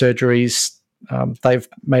had her surgeries, they've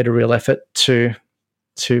made a real effort to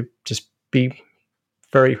just be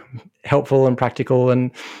very helpful and practical.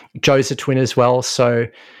 And Jo's a twin as well, so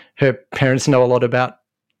her parents know a lot about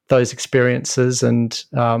those experiences. And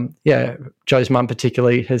Jo's mum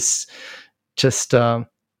particularly has just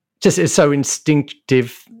is so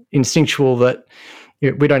instinctual that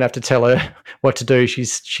we don't have to tell her what to do.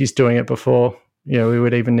 She's doing it before we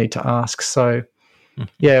would even need to ask. So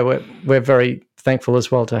yeah, we're very thankful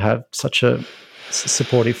as well to have such a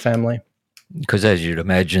supportive family. Because as you'd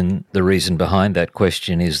imagine, the reason behind that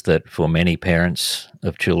question is that for many parents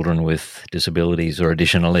of children with disabilities or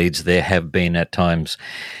additional needs, there have been at times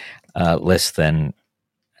less than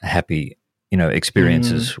happy,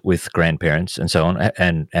 experiences with grandparents and so on,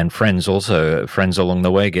 and friends also. Friends along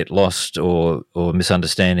the way get lost or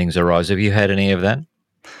misunderstandings arise. Have you had any of that?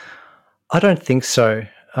 I don't think so.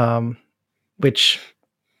 I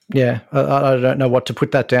don't know what to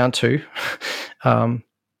put that down to.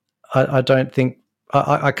 I don't think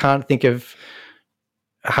I can't think of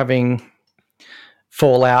having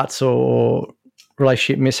fallouts or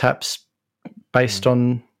relationship mishaps based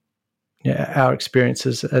on our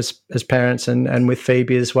experiences as parents and with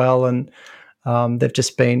Phoebe as well. And they've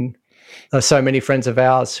just been so many friends of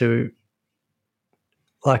ours who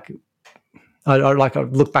I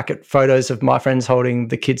look back at photos of my friends holding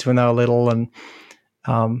the kids when they were little, and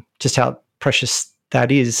just how precious that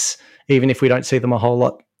is, even if we don't see them a whole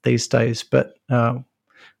lot these days. But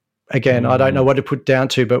again, I don't know what to put down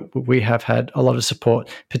to, but we have had a lot of support,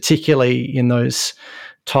 particularly in those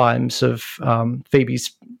times of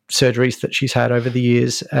Phoebe's surgeries that she's had over the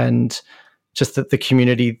years, and just that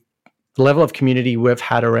the level of community we've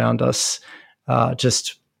had around us,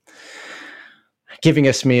 just giving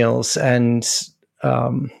us meals and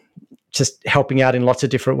just helping out in lots of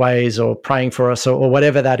different ways, or praying for us, or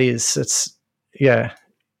whatever that is.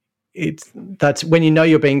 That's when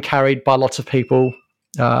you're being carried by lots of people,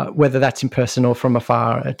 whether that's in person or from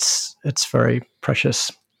afar. It's very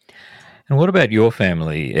precious. And what about your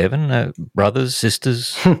family, Evan? Brothers,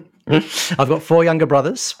 sisters? I've got 4 younger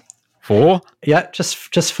brothers. 4? Yeah,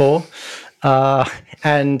 just 4.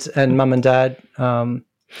 And mum and dad.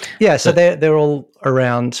 So they're all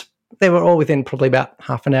around. They were all within probably about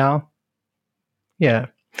half an hour. Yeah.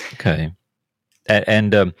 Okay.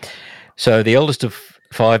 And so the eldest of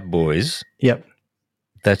 5 boys. Yep.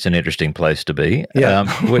 That's an interesting place to be. Yeah.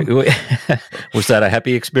 Was that a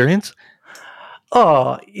happy experience?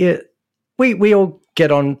 Oh, yeah. We all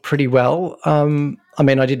get on pretty well. I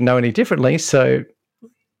didn't know any differently, so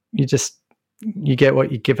you get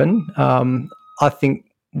what you're given. I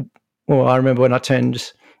remember when I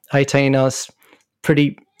turned 18, I was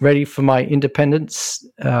pretty ready for my independence,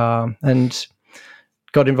 and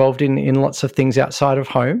got involved in lots of things outside of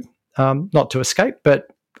home. Not to escape, but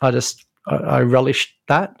I relished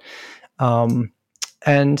that,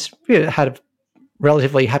 and had a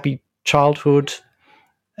relatively happy childhood,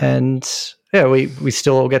 and we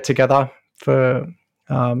still all get together for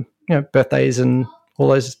birthdays and all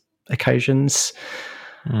those occasions.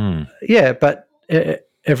 But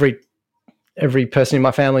every person in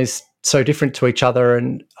my family is so different to each other,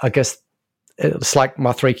 and I guess it's like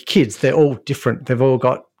my 3 kids. They're all different. They've all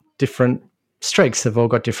got different streaks. They've all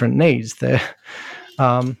got different needs. They're,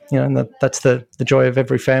 and that's the joy of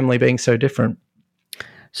every family being so different.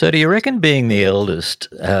 So do you reckon being the eldest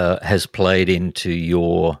has played into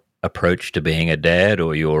your approach to being a dad,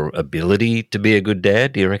 or your ability to be a good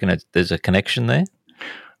dad? Do you reckon there's a connection there?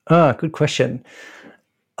 Good question.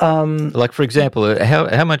 Like, for example,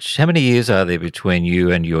 how many years are there between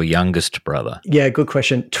you and your youngest brother? Yeah, good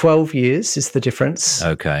question. 12 years is the difference.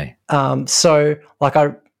 Okay. So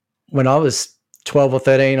when I was 12 or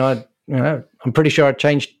 13, I'm pretty sure I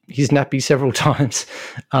changed his nappy several times.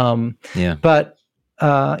 But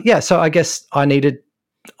so I guess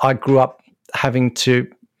I grew up having to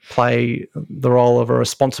play the role of a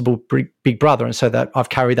responsible big brother, and so that I've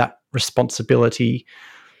carried that responsibility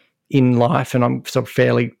in life, and I'm sort of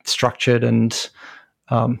fairly structured, and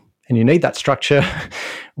you need that structure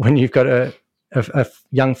when you've got a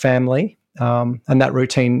young family, and that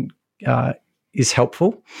routine is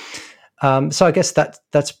helpful. So I guess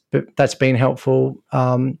that's been helpful.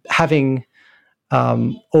 Having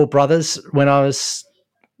all brothers when I was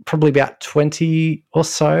probably about 20 or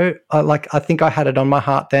so, I think I had it on my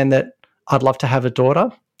heart then that I'd love to have a daughter,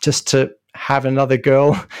 just to have another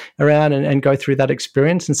girl around and go through that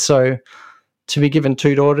experience. And so to be given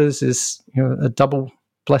 2 daughters is, a double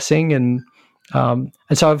blessing. And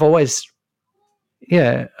so I've always,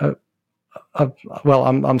 I'm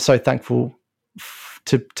so thankful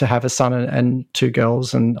to have a son and 2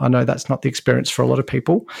 girls, and I know that's not the experience for a lot of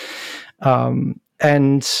people.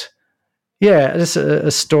 Just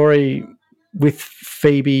a story with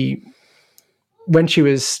Phoebe when she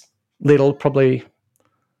was little, probably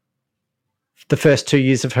the first 2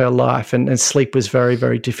 years of her life, and sleep was very,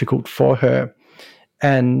 very difficult for her.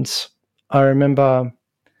 And I remember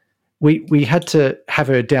we had to have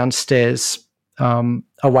her downstairs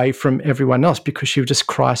away from everyone else because she would just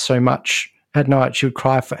cry so much at night. She would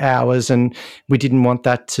cry for hours, and we didn't want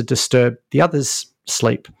that to disturb the others'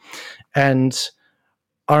 sleep. And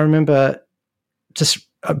I remember just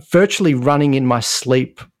virtually running in my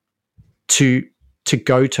sleep to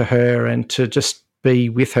go to her and to just be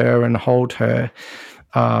with her and hold her.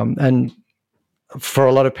 And for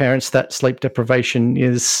a lot of parents, that sleep deprivation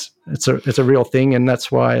it's a real thing, and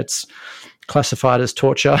that's why it's classified as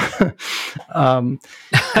torture. And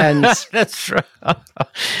that's right.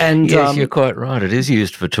 And yes, you're quite right. It is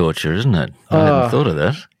used for torture, isn't it? I hadn't thought of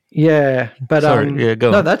that. Yeah, but Sorry, go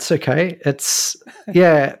on. No, that's okay. It's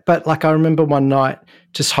but like I remember one night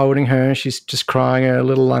just holding her, and she's just crying her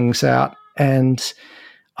little lungs out, and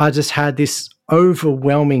I just had this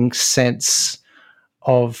overwhelming sense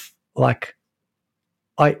of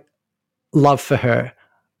love for her,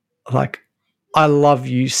 like I love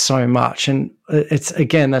you so much. And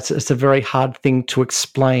it's a very hard thing to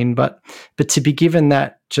explain, but to be given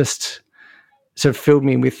that just sort of filled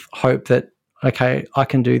me with hope that, okay, I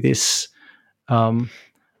can do this. I'm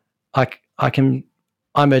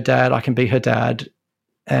her dad. I can be her dad,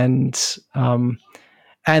 and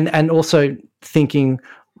also thinking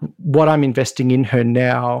what I'm investing in her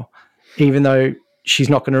now, even though she's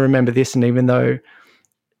not going to remember this, and even though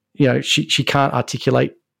she can't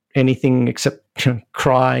articulate anything except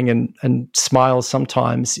crying and smiles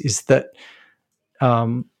sometimes, is that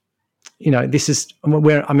this is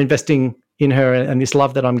where I'm investing in her, and this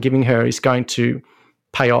love that I'm giving her is going to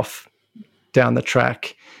pay off down the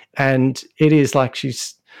track. And it is like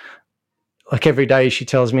she's like every day she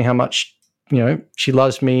tells me how much she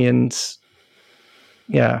loves me, and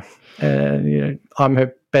I'm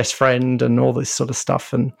her best friend and all this sort of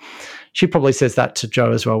stuff. And she probably says that to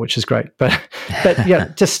Joe as well, which is great. But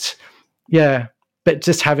just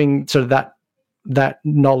having sort of that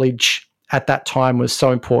knowledge at that time was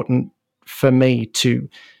so important for me to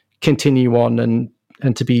continue on and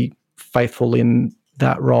to be faithful in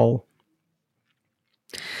that role.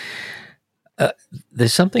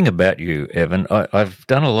 There's something about you, Evan. I've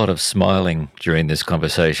done a lot of smiling during this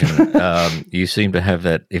conversation. You seem to have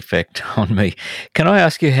that effect on me. Can I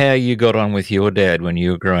ask you how you got on with your dad when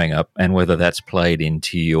you were growing up, and whether that's played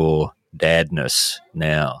into your dadness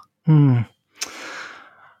now?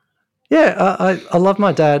 Yeah, I love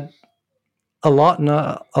my dad a lot, and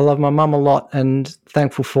I love my mum a lot, and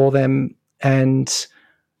thankful for them. And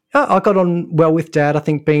I got on well with Dad. I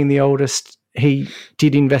think being the oldest, he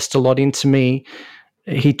did invest a lot into me.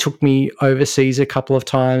 He took me overseas a couple of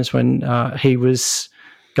times when he was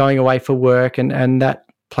going away for work, and that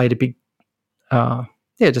played a big,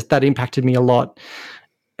 just that impacted me a lot.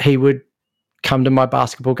 He would come to my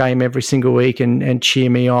basketball game every single week and cheer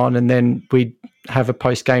me on, and then we'd have a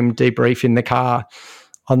post-game debrief in the car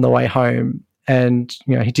on the way home. And,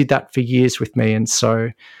 he did that for years with me. And so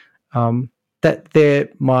that they're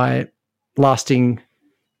my lasting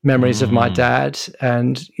memories of my dad,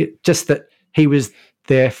 and just that he was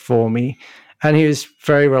there for me. And he was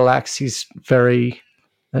very relaxed. He's very,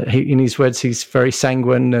 in his words, he's very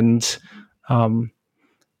sanguine. And, so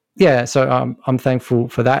I'm thankful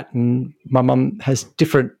for that. And my mum has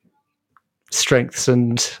different strengths.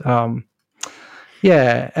 And, and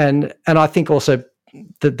I think also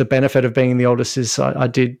the benefit of being the oldest is I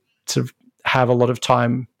did sort of have a lot of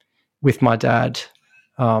time with my dad.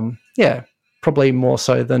 Probably more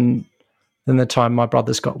so than the time my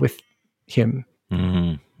brothers got with him.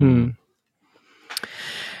 Mm-hmm.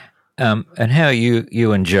 And how are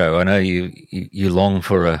you and Joe? I know you long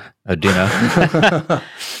for a dinner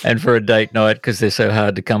and for a date night because they're so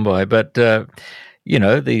hard to come by. But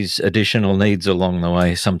these additional needs along the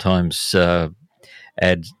way sometimes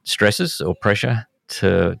add stresses or pressure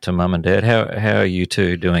to mum and dad. How are you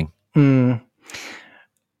two doing?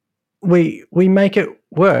 We make it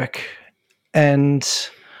work. And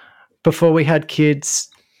before we had kids,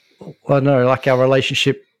 our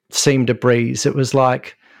relationship seemed a breeze. It was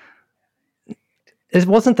like it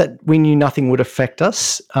wasn't that we knew nothing would affect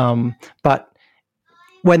us, but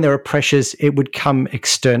when there are pressures, it would come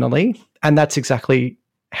externally, and that's exactly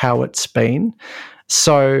how it's been.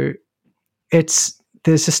 So there's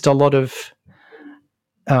just a lot of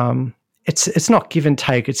it's not give and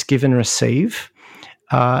take, it's give and receive,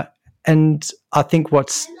 and I think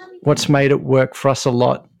what's made it work for us a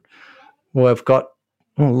lot. We've got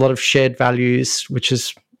a lot of shared values, which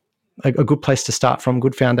is a good place to start from,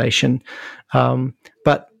 good foundation.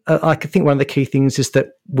 But I think one of the key things is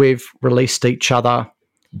that we've released each other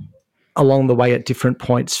along the way at different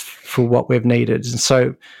points for what we've needed. And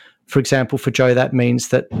so, for example, for Jo, that means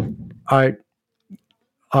that I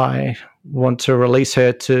want to release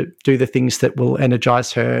her to do the things that will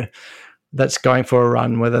energize her. That's going for a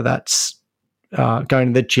run, whether that's going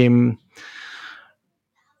to the gym,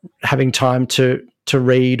 having time to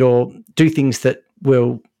read, or do things that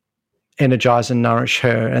will energize and nourish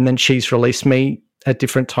her. And then she's released me at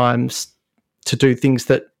different times to do things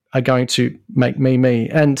that are going to make me me.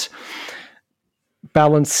 And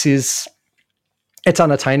balance it's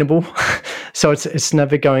unattainable. So it's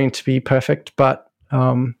never going to be perfect. But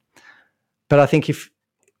I think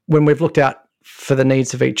when we've looked out for the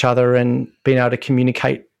needs of each other and been able to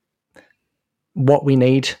communicate what we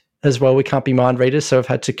need as well, we can't be mind readers. So I've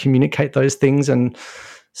had to communicate those things and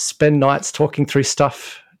spend nights talking through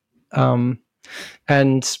stuff.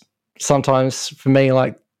 And sometimes for me,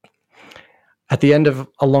 like at the end of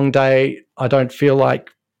a long day, I don't feel like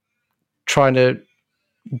trying to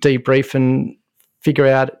debrief and figure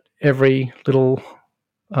out every little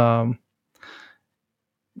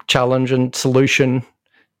challenge and solution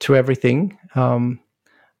to everything.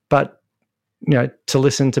 But, to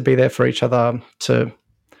listen, to be there for each other, to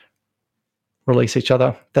release each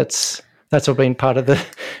other, that's all been part of the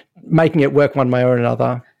making it work one way or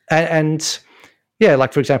another. And yeah,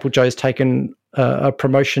 like for example, Jo's taken a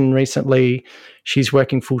promotion recently. She's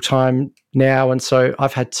working full time now, and so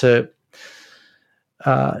I've had to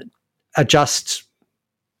adjust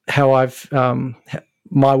how I've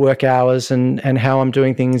my work hours and how I'm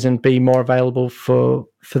doing things, and be more available for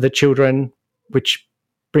the children, which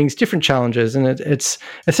brings different challenges. And it's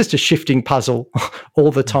just a shifting puzzle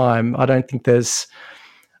all the time. I don't think there's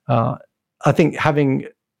I think having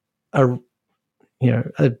a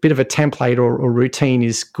bit of a template or routine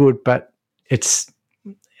is good, but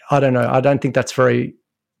I don't know. I don't think that's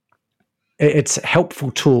it's a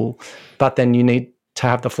helpful tool, but then you need to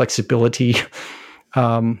have the flexibility,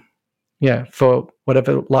 for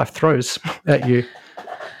whatever life throws at you.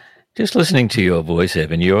 Just listening to your voice,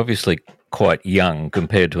 Evan, you're obviously quite young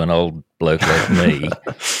compared to an old bloke like me.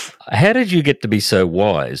 How did you get to be so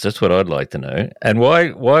wise? That's what I'd like to know. And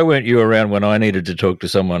why weren't you around when I needed to talk to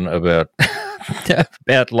someone about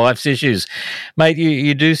about life's issues, mate?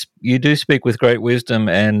 You do speak with great wisdom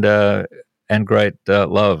and great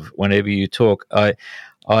love whenever you talk. I'd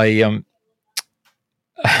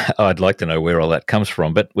like to know where all that comes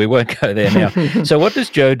from, but we won't go there now. So, what does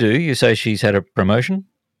Jo do? You say she's had a promotion?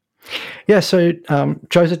 Yeah. So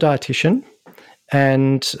Jo's a dietitian,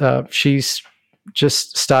 and she's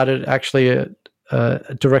just started actually a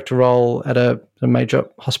director role at a major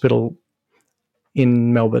hospital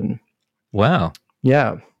in Melbourne. Wow.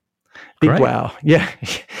 Yeah. Big Great. Wow. Yeah.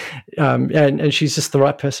 And she's just the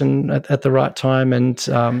right person at the right time. And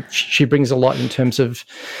she brings a lot in terms of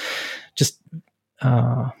just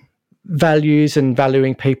values and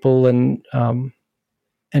valuing people and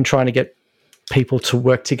trying to get people to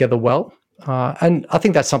work together well. And I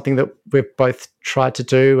think that's something that we've both tried to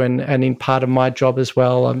do. And in part of my job as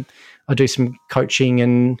well, I do some coaching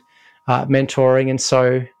and mentoring. And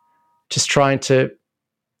so just trying to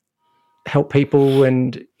help people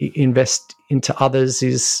and invest into others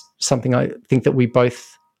is something I think that we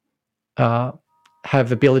both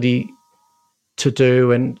have ability to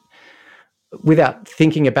do. And without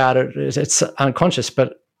thinking about it, it's unconscious,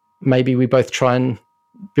 but maybe we both try and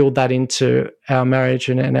build that into our marriage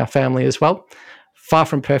and our family as well. Far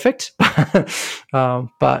from perfect,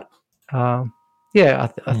 but I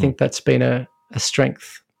think that's been a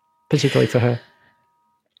strength, particularly for her.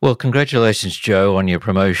 Well, congratulations, Jo, on your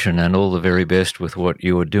promotion, and all the very best with what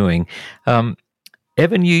you're doing.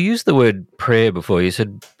 Evan, you used the word prayer before. You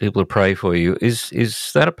said people pray for you.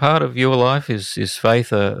 Is that a part of your life? Is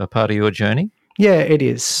faith a part of your journey? Yeah, it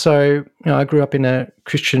is. So, I grew up in a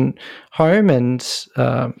Christian home, and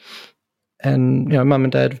mum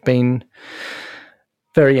and dad have been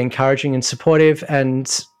very encouraging and supportive, and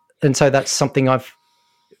so that's something I've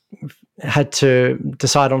had to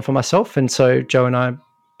decide on for myself. And so Jo and I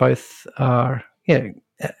both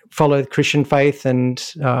follow the Christian faith, and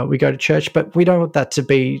we go to church, but we don't want that to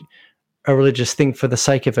be a religious thing for the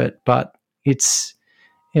sake of it, but it's,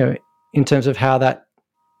 in terms of how that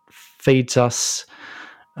feeds us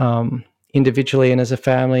individually and as a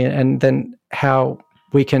family, and then how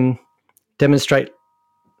we can demonstrate,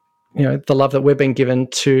 the love that we've been given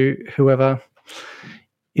to whoever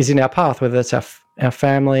is in our path, whether it's our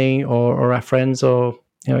family or our friends or,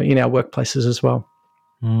 in our workplaces as well.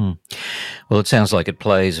 Mm. Well, it sounds like it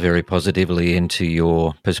plays very positively into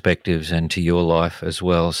your perspectives and to your life as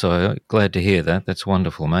well. So glad to hear that. That's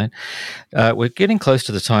wonderful, mate. We're getting close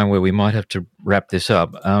to the time where we might have to wrap this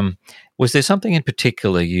up. Was there something in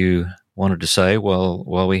particular you wanted to say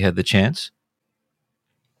while we had the chance?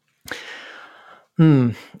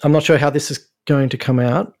 I'm not sure how this is going to come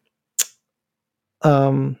out.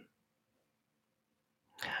 In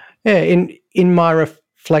my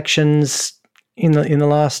reflections in the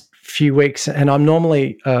last few weeks, and I'm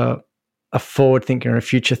normally a forward thinker and a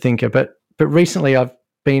future thinker, but recently I've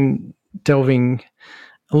been delving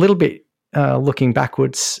a little bit, looking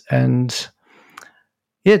backwards, and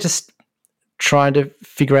just trying to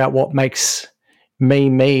figure out what makes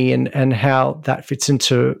me and how that fits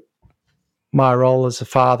into my role as a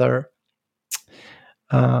father.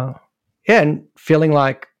 And feeling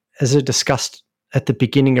like, as I discussed at the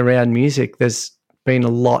beginning around music, there's been a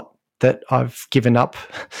lot that I've given up.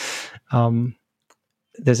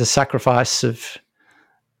 There's a sacrifice of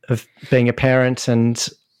being a parent, and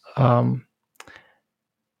I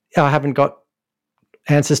haven't got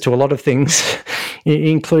answers to a lot of things,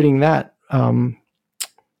 including that.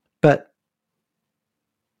 But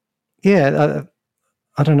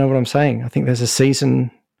I don't know what I'm saying. I think there's a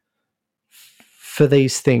season for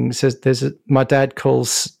these things. My dad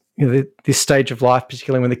calls this stage of life,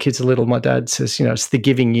 particularly when the kids are little, my dad says, it's the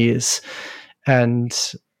giving years. And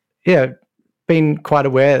been quite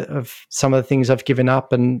aware of some of the things I've given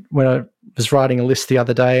up. And when I was writing a list the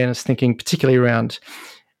other day, and I was thinking particularly around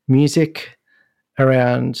music,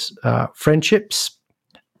 around friendships,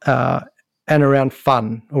 and around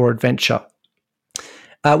fun or adventure.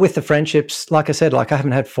 With the friendships, like I said, I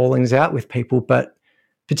haven't had fallings out with people, but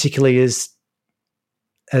particularly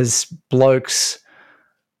as blokes,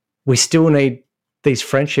 we still need these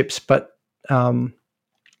friendships, but to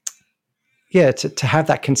have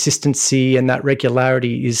that consistency and that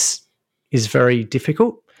regularity is very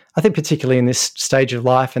difficult. I think particularly in this stage of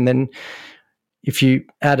life, and then if you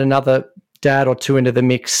add another dad or two into the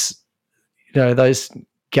mix, those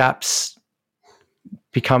gaps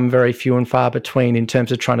become very few and far between in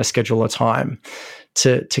terms of trying to schedule a time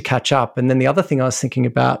to catch up. And then the other thing I was thinking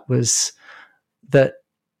about was that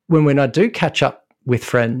when I do catch up with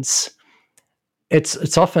friends,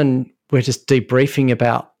 it's often we're just debriefing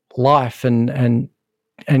about life, and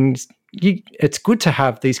it's good to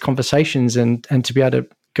have these conversations and to be able to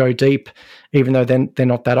go deep, even though they're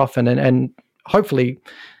not that often. And hopefully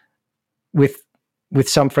with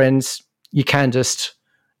some friends, you can just,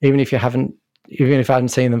 even if I haven't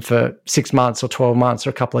seen them for 6 months or 12 months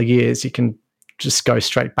or a couple of years, you can just go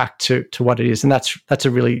straight back to what it is. And that's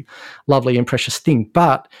a really lovely and precious thing.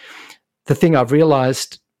 But the thing I've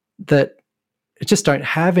realized that I just don't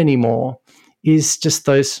have anymore is just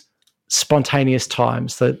those spontaneous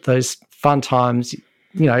times, those fun times.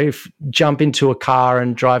 If jump into a car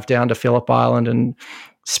and drive down to Phillip Island and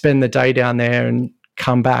spend the day down there and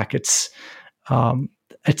come back, it's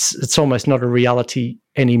almost not a reality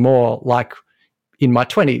anymore, like in my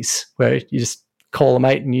 20s, where you just call a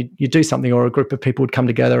mate and you do something, or a group of people would come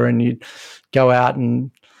together and you'd go out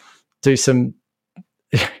and do some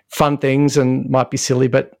fun things, and might be silly,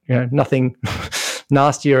 but nothing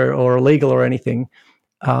nasty or illegal or anything.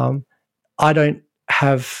 I don't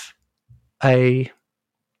have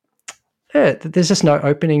there's just no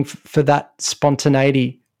opening for that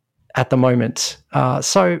spontaneity at the moment.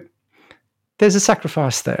 So there's a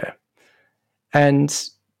sacrifice there. And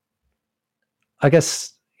I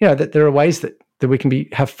guess, that there are ways that we can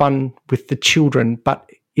have fun with the children, but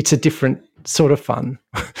it's a different sort of fun.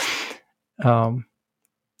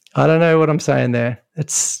 I don't know what I'm saying there.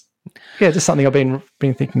 It's just something I've been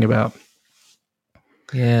thinking about.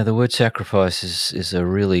 Yeah, the word sacrifice is a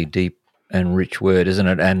really deep and rich word, isn't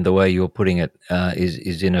it? And the way you're putting it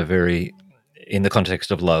is in the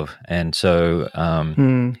context of love. And so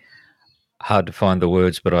hard to find the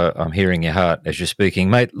words, but I'm hearing your heart as you're speaking.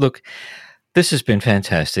 Mate, look, this has been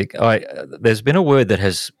fantastic. There's been a word that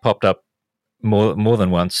has popped up more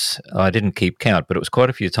than once. I didn't keep count, but it was quite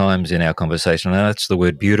a few times in our conversation, and that's the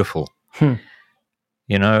word beautiful. And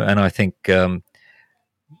I think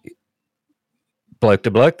Bloke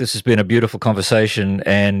to Bloke. This has been a beautiful conversation,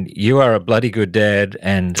 and you are a bloody good dad,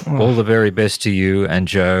 and all the very best to you and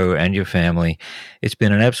Joe and your family. It's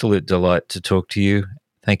been an absolute delight to talk to you.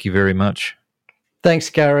 Thank you very much.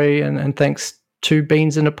 Thanks, Gary, and thanks to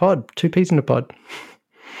Beans in a Pod, 2 peas in a pod.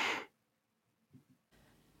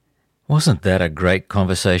 Wasn't that a great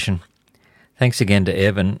conversation? Thanks again to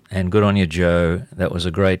Evan, and good on you, Joe. That was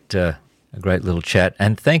a great little chat.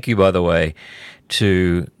 And thank you, by the way,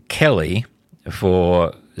 to Kelly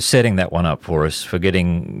for setting that one up for us, for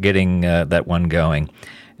getting that one going.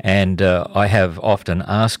 And I have often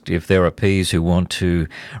asked if there are peas who want to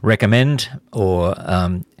recommend or,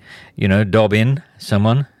 dob in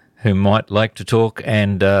someone who might like to talk,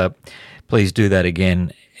 and please do that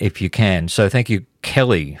again if you can. So thank you,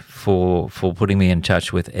 Kelly, for putting me in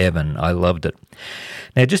touch with Evan. I loved it.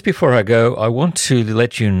 Now, just before I go, I want to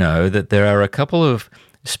let you know that there are a couple of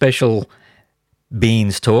special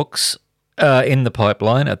Beans talks in the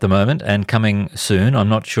pipeline at the moment and coming soon. I'm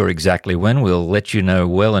not sure exactly when. We'll let you know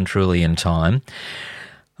well and truly in time.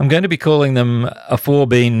 I'm going to be calling them a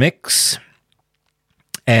 4-bean mix.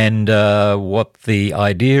 And what the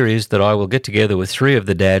idea is that I will get together with 3 of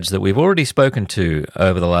the dads that we've already spoken to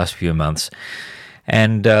over the last few months.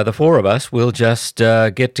 And the 4 of us will just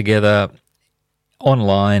get together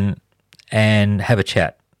online and have a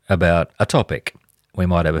chat about a topic. We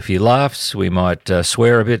might have a few laughs. We might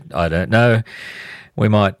swear a bit. I don't know. We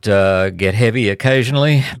might get heavy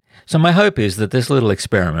occasionally. So my hope is that this little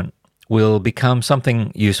experiment will become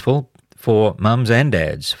something useful for mums and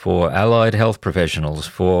dads, for allied health professionals,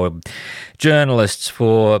 for journalists,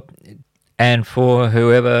 and for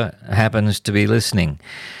whoever happens to be listening.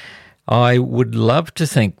 I would love to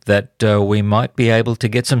think that we might be able to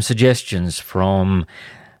get some suggestions from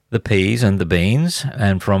the peas and the beans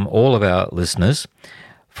and from all of our listeners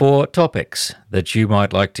for topics that you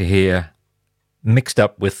might like to hear mixed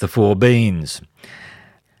up with the 4 beans.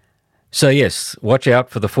 So yes, watch out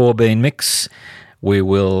for the 4-bean mix. We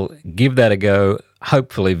will give that a go,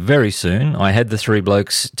 hopefully very soon. I had the 3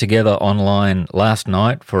 blokes together online last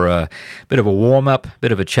night for a bit of a warm-up,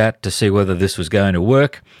 bit of a chat to see whether this was going to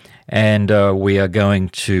work, and we are going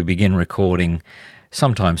to begin recording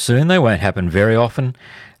sometime soon. They won't happen very often.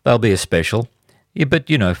 They'll be a special. Yeah, but,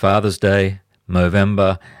 Father's Day,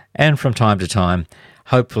 Movember, and from time to time,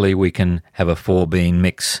 hopefully we can have a 4-bean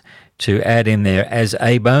mix to add in there as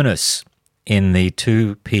a bonus in the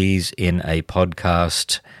 2 peas in a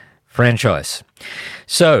podcast franchise.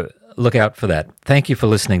 So look out for that. Thank you for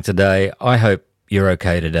listening today. I hope you're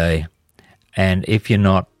okay today. And if you're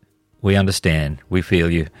not, we understand. We feel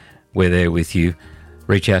you. We're there with you.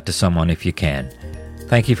 Reach out to someone if you can.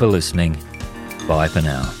 Thank you for listening. Bye for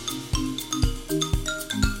now.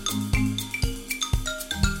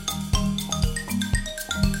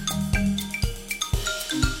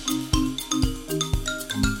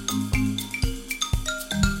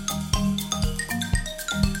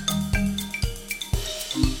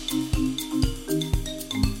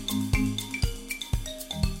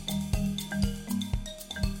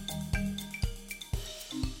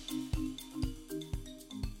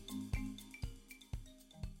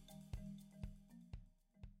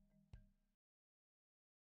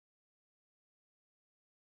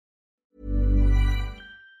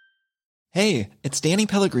 Hey, it's Danny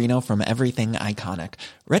Pellegrino from Everything Iconic.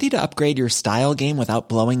 Ready to upgrade your style game without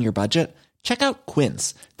blowing your budget? Check out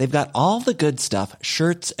Quince. They've got all the good stuff,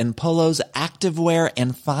 shirts and polos, activewear,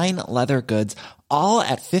 and fine leather goods, all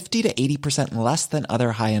at 50 to 80% less than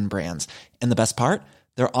other high-end brands. And the best part?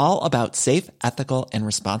 They're all about safe, ethical, and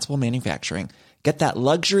responsible manufacturing. Get that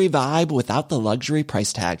luxury vibe without the luxury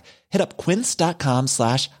price tag. Hit up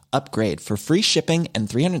quince.com/upgrade for free shipping and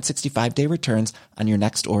 365-day returns on your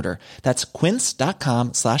next order. That's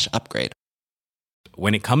quince.com/upgrade.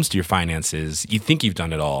 When it comes to your finances, you think you've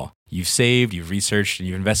done it all. You've saved, you've researched, and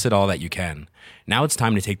you've invested all that you can. Now it's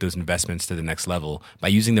time to take those investments to the next level by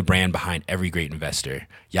using the brand behind every great investor,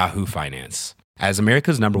 Yahoo Finance. As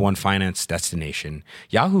America's #1 finance destination,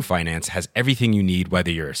 Yahoo Finance has everything you need, whether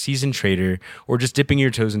you're a seasoned trader or just dipping your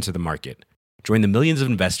toes into the market. Join the millions of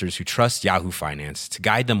investors who trust Yahoo Finance to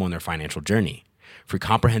guide them on their financial journey. For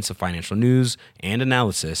comprehensive financial news and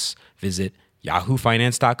analysis, visit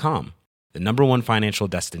yahoofinance.com, the #1 financial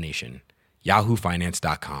destination,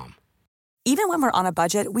 yahoofinance.com. Even when we're on a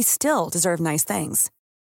budget, we still deserve nice things.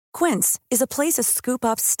 Quince is a place to scoop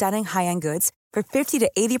up stunning high-end goods for 50 to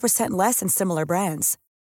 80% less than similar brands.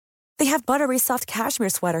 They have buttery soft cashmere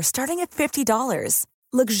sweaters starting at $50,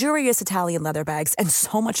 luxurious Italian leather bags, and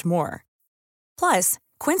so much more. Plus,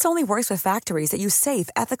 Quince only works with factories that use safe,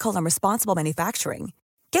 ethical, and responsible manufacturing.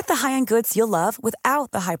 Get the high-end goods you'll love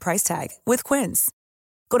without the high price tag with Quince.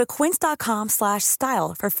 Go to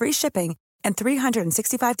quince.com/style for free shipping and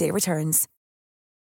 365-day returns.